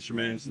learning the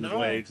instruments and the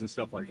blades and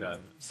stuff like that.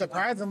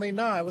 Surprisingly,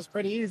 no, it was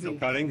pretty easy. No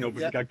cutting?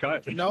 Nobody got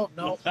cut? No.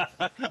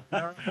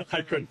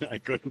 I couldn't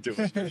do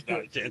it. There's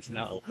not a chance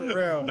now. For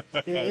real.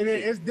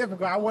 It's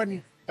difficult. I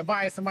wouldn't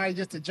advise somebody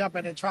just to jump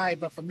in and try it,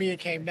 but for me, it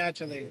came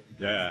naturally.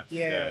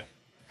 Yeah.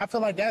 I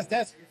feel like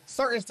that's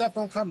certain stuff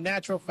don't come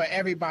natural for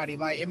everybody.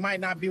 Like, it might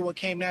not be what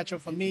came natural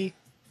for me,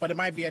 but it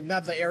might be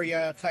another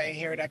area of cutting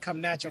hair that come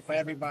natural for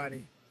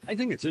everybody. I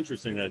think it's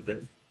interesting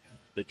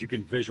that you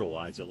can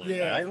visualize it like that.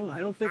 Yeah. I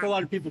don't think a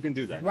lot of people can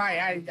do that.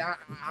 Right.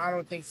 I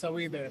don't think so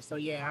either. So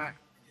yeah,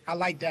 I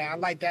like that. I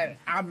like that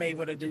I'm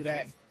able to do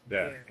that.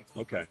 Yeah.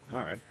 Okay. All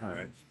right.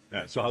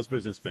 Yeah. So how's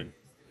business been?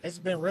 It's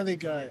been really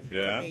good.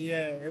 Yeah?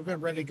 Yeah, it's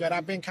been really good.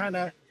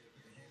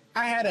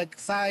 I had a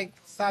side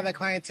of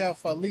clientele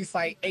for at least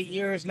like 8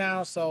 years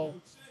now, so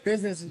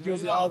business is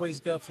usually always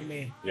good for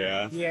me.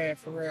 Yeah. Yeah,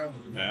 for real.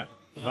 Yeah.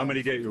 How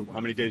many days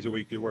a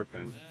week do you work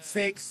then?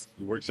 6.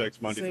 You work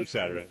 6 Monday through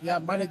Saturday. Yeah,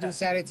 Monday through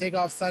Saturday, take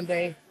off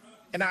Sunday.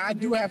 And I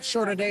do have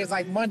shorter days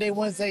like Monday,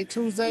 Wednesday,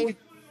 Tuesday.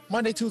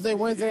 Monday, Tuesday,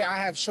 Wednesday, I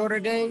have shorter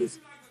days.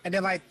 And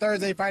then like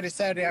Thursday, Friday,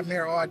 Saturday, I'm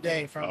here all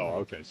day. Oh,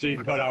 okay. So you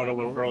can cut out a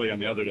little early on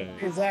the other day.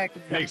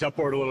 Exactly. Makes up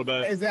for it a little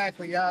bit.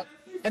 Exactly, yeah.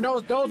 And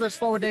those are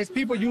slower days.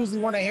 People usually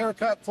want a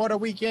haircut for the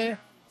weekend.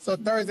 So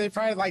Thursday,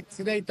 Friday, like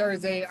today,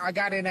 Thursday, I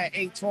got in at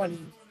 8:20.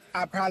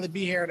 I'll probably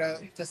be here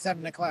to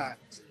 7 o'clock.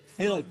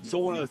 Hey, like, so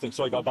one other thing,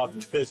 about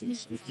the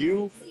business.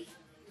 You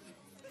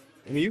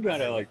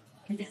gotta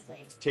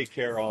take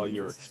care of all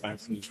your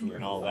expenses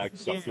and all that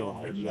stuff,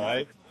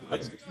 right?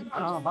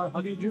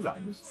 How do you do that?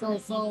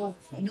 So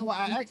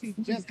I actually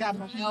just got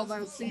my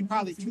LLC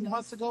probably 2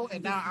 months ago,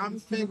 and now I'm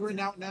figuring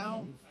out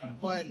now.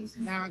 But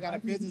now I got a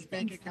business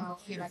bank account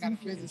and I got a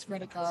business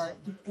credit card.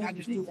 And I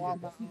just do all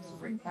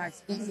my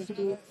expenses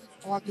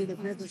all through the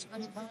business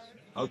credit card.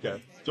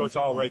 Okay, so it's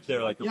all right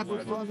there, like it's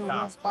all in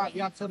one spot.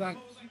 So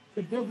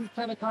the business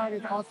credit card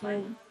is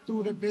also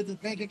through the business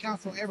bank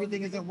account, so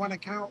everything is in one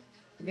account.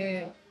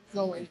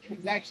 So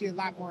it's actually a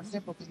lot more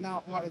simple because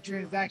now all the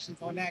transactions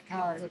on that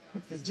card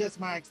is just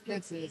my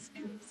expenses.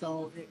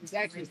 So it's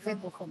actually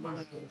simple for me.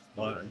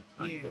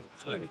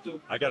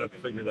 I got to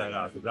figure that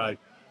out because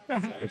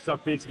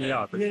stuff beats me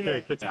up. I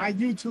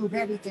YouTube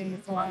everything,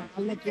 so I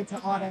look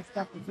into all that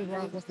stuff to figure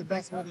out what's the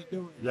best way to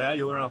do it. Yeah,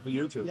 you learn off of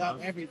YouTube. Yeah,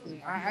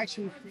 everything. I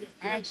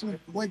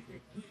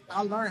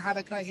learned how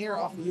to cut hair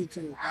off of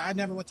YouTube. I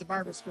never went to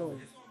barber school.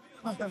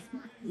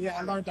 Yeah,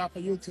 I learned off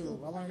of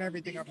YouTube. I learned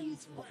everything off of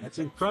YouTube. That's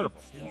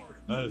incredible.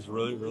 That is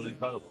really, really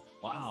incredible.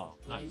 Wow.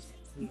 Nice.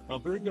 Well,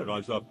 very good.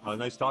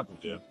 Nice talking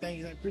to you. Thank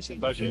you. I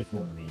appreciate it.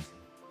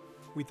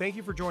 We thank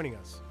you for joining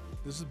us.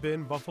 This has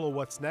been Buffalo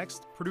What's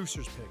Next,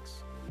 Producer's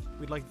Picks.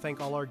 We'd like to thank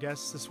all our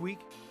guests this week,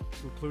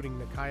 including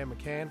Nakaya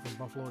McCann from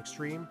Buffalo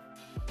Extreme,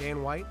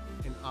 Dan White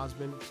and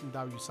Asman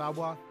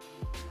Ndayisabwa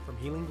from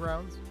Healing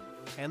Grounds,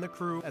 and the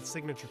crew at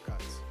Signature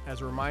Cutz.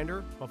 As a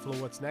reminder, Buffalo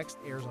What's Next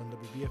airs on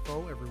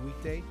WBFO every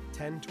weekday,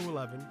 10 to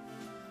 11,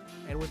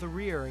 and with a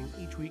re-airing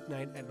each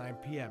weeknight at 9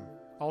 p.m.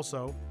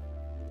 Also,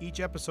 each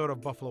episode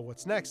of Buffalo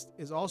What's Next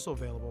is also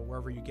available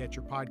wherever you get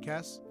your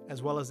podcasts,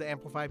 as well as the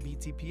Amplify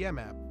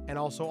BTPM app, and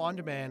also on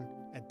demand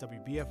at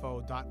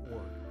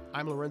WBFO.org.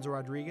 I'm Lorenzo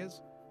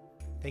Rodriguez.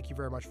 Thank you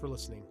very much for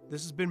listening.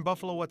 This has been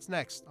Buffalo What's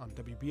Next on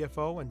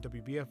WBFO and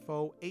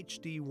WBFO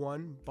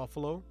HD1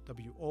 Buffalo,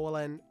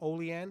 WOLN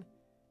Olean,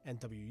 and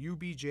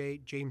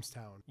WUBJ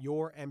Jamestown,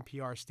 your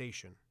NPR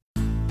station.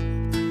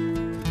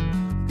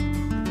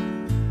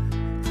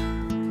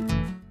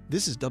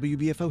 This is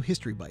WBFO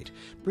History Bite,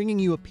 bringing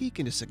you a peek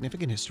into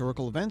significant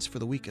historical events for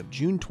the week of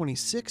June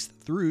 26th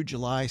through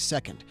July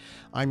 2nd.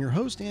 I'm your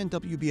host and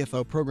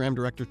WBFO Program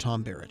Director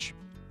Tom Barrich.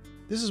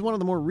 This is one of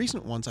the more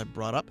recent ones I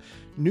brought up.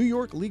 New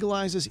York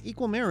legalizes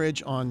equal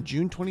marriage on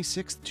June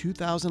 26,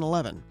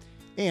 2011.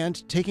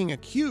 And taking a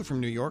cue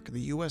from New York, the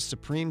U.S.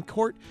 Supreme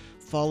Court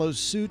follows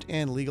suit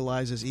and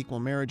legalizes equal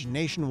marriage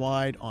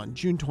nationwide on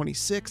June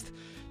 26,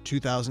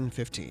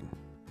 2015.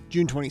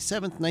 June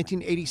 27,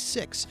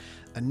 1986,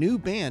 a new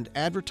band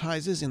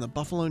advertises in the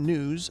Buffalo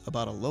News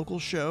about a local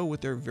show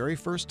with their very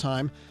first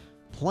time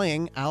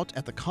playing out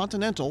at the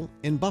Continental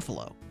in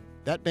Buffalo.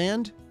 That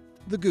band,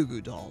 the Goo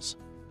Goo Dolls.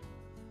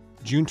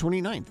 June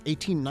 29,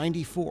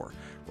 1894,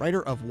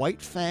 writer of White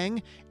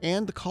Fang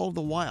and The Call of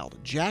the Wild,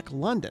 Jack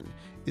London,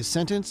 is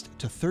sentenced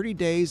to 30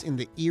 days in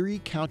the Erie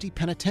County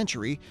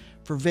Penitentiary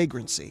for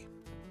vagrancy.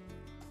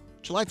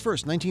 July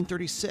 1st,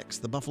 1936,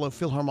 the Buffalo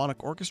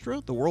Philharmonic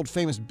Orchestra, the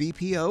world-famous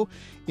BPO,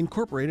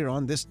 incorporated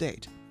on this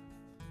date.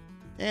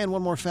 And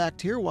one more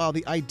fact here, while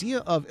the idea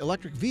of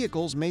electric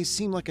vehicles may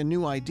seem like a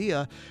new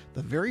idea,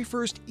 the very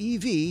first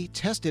EV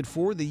tested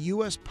for the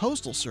U.S.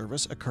 Postal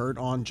Service occurred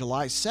on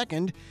July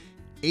 2nd,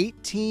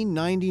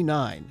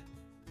 1899.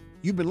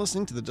 You've been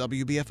listening to the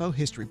WBFO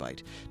History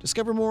Bite.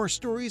 Discover more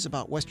stories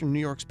about Western New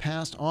York's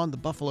past on the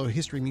Buffalo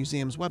History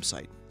Museum's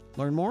website.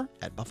 Learn more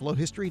at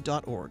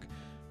buffalohistory.org.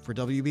 For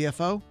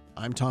WBFO,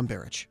 I'm Tom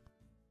Barrich.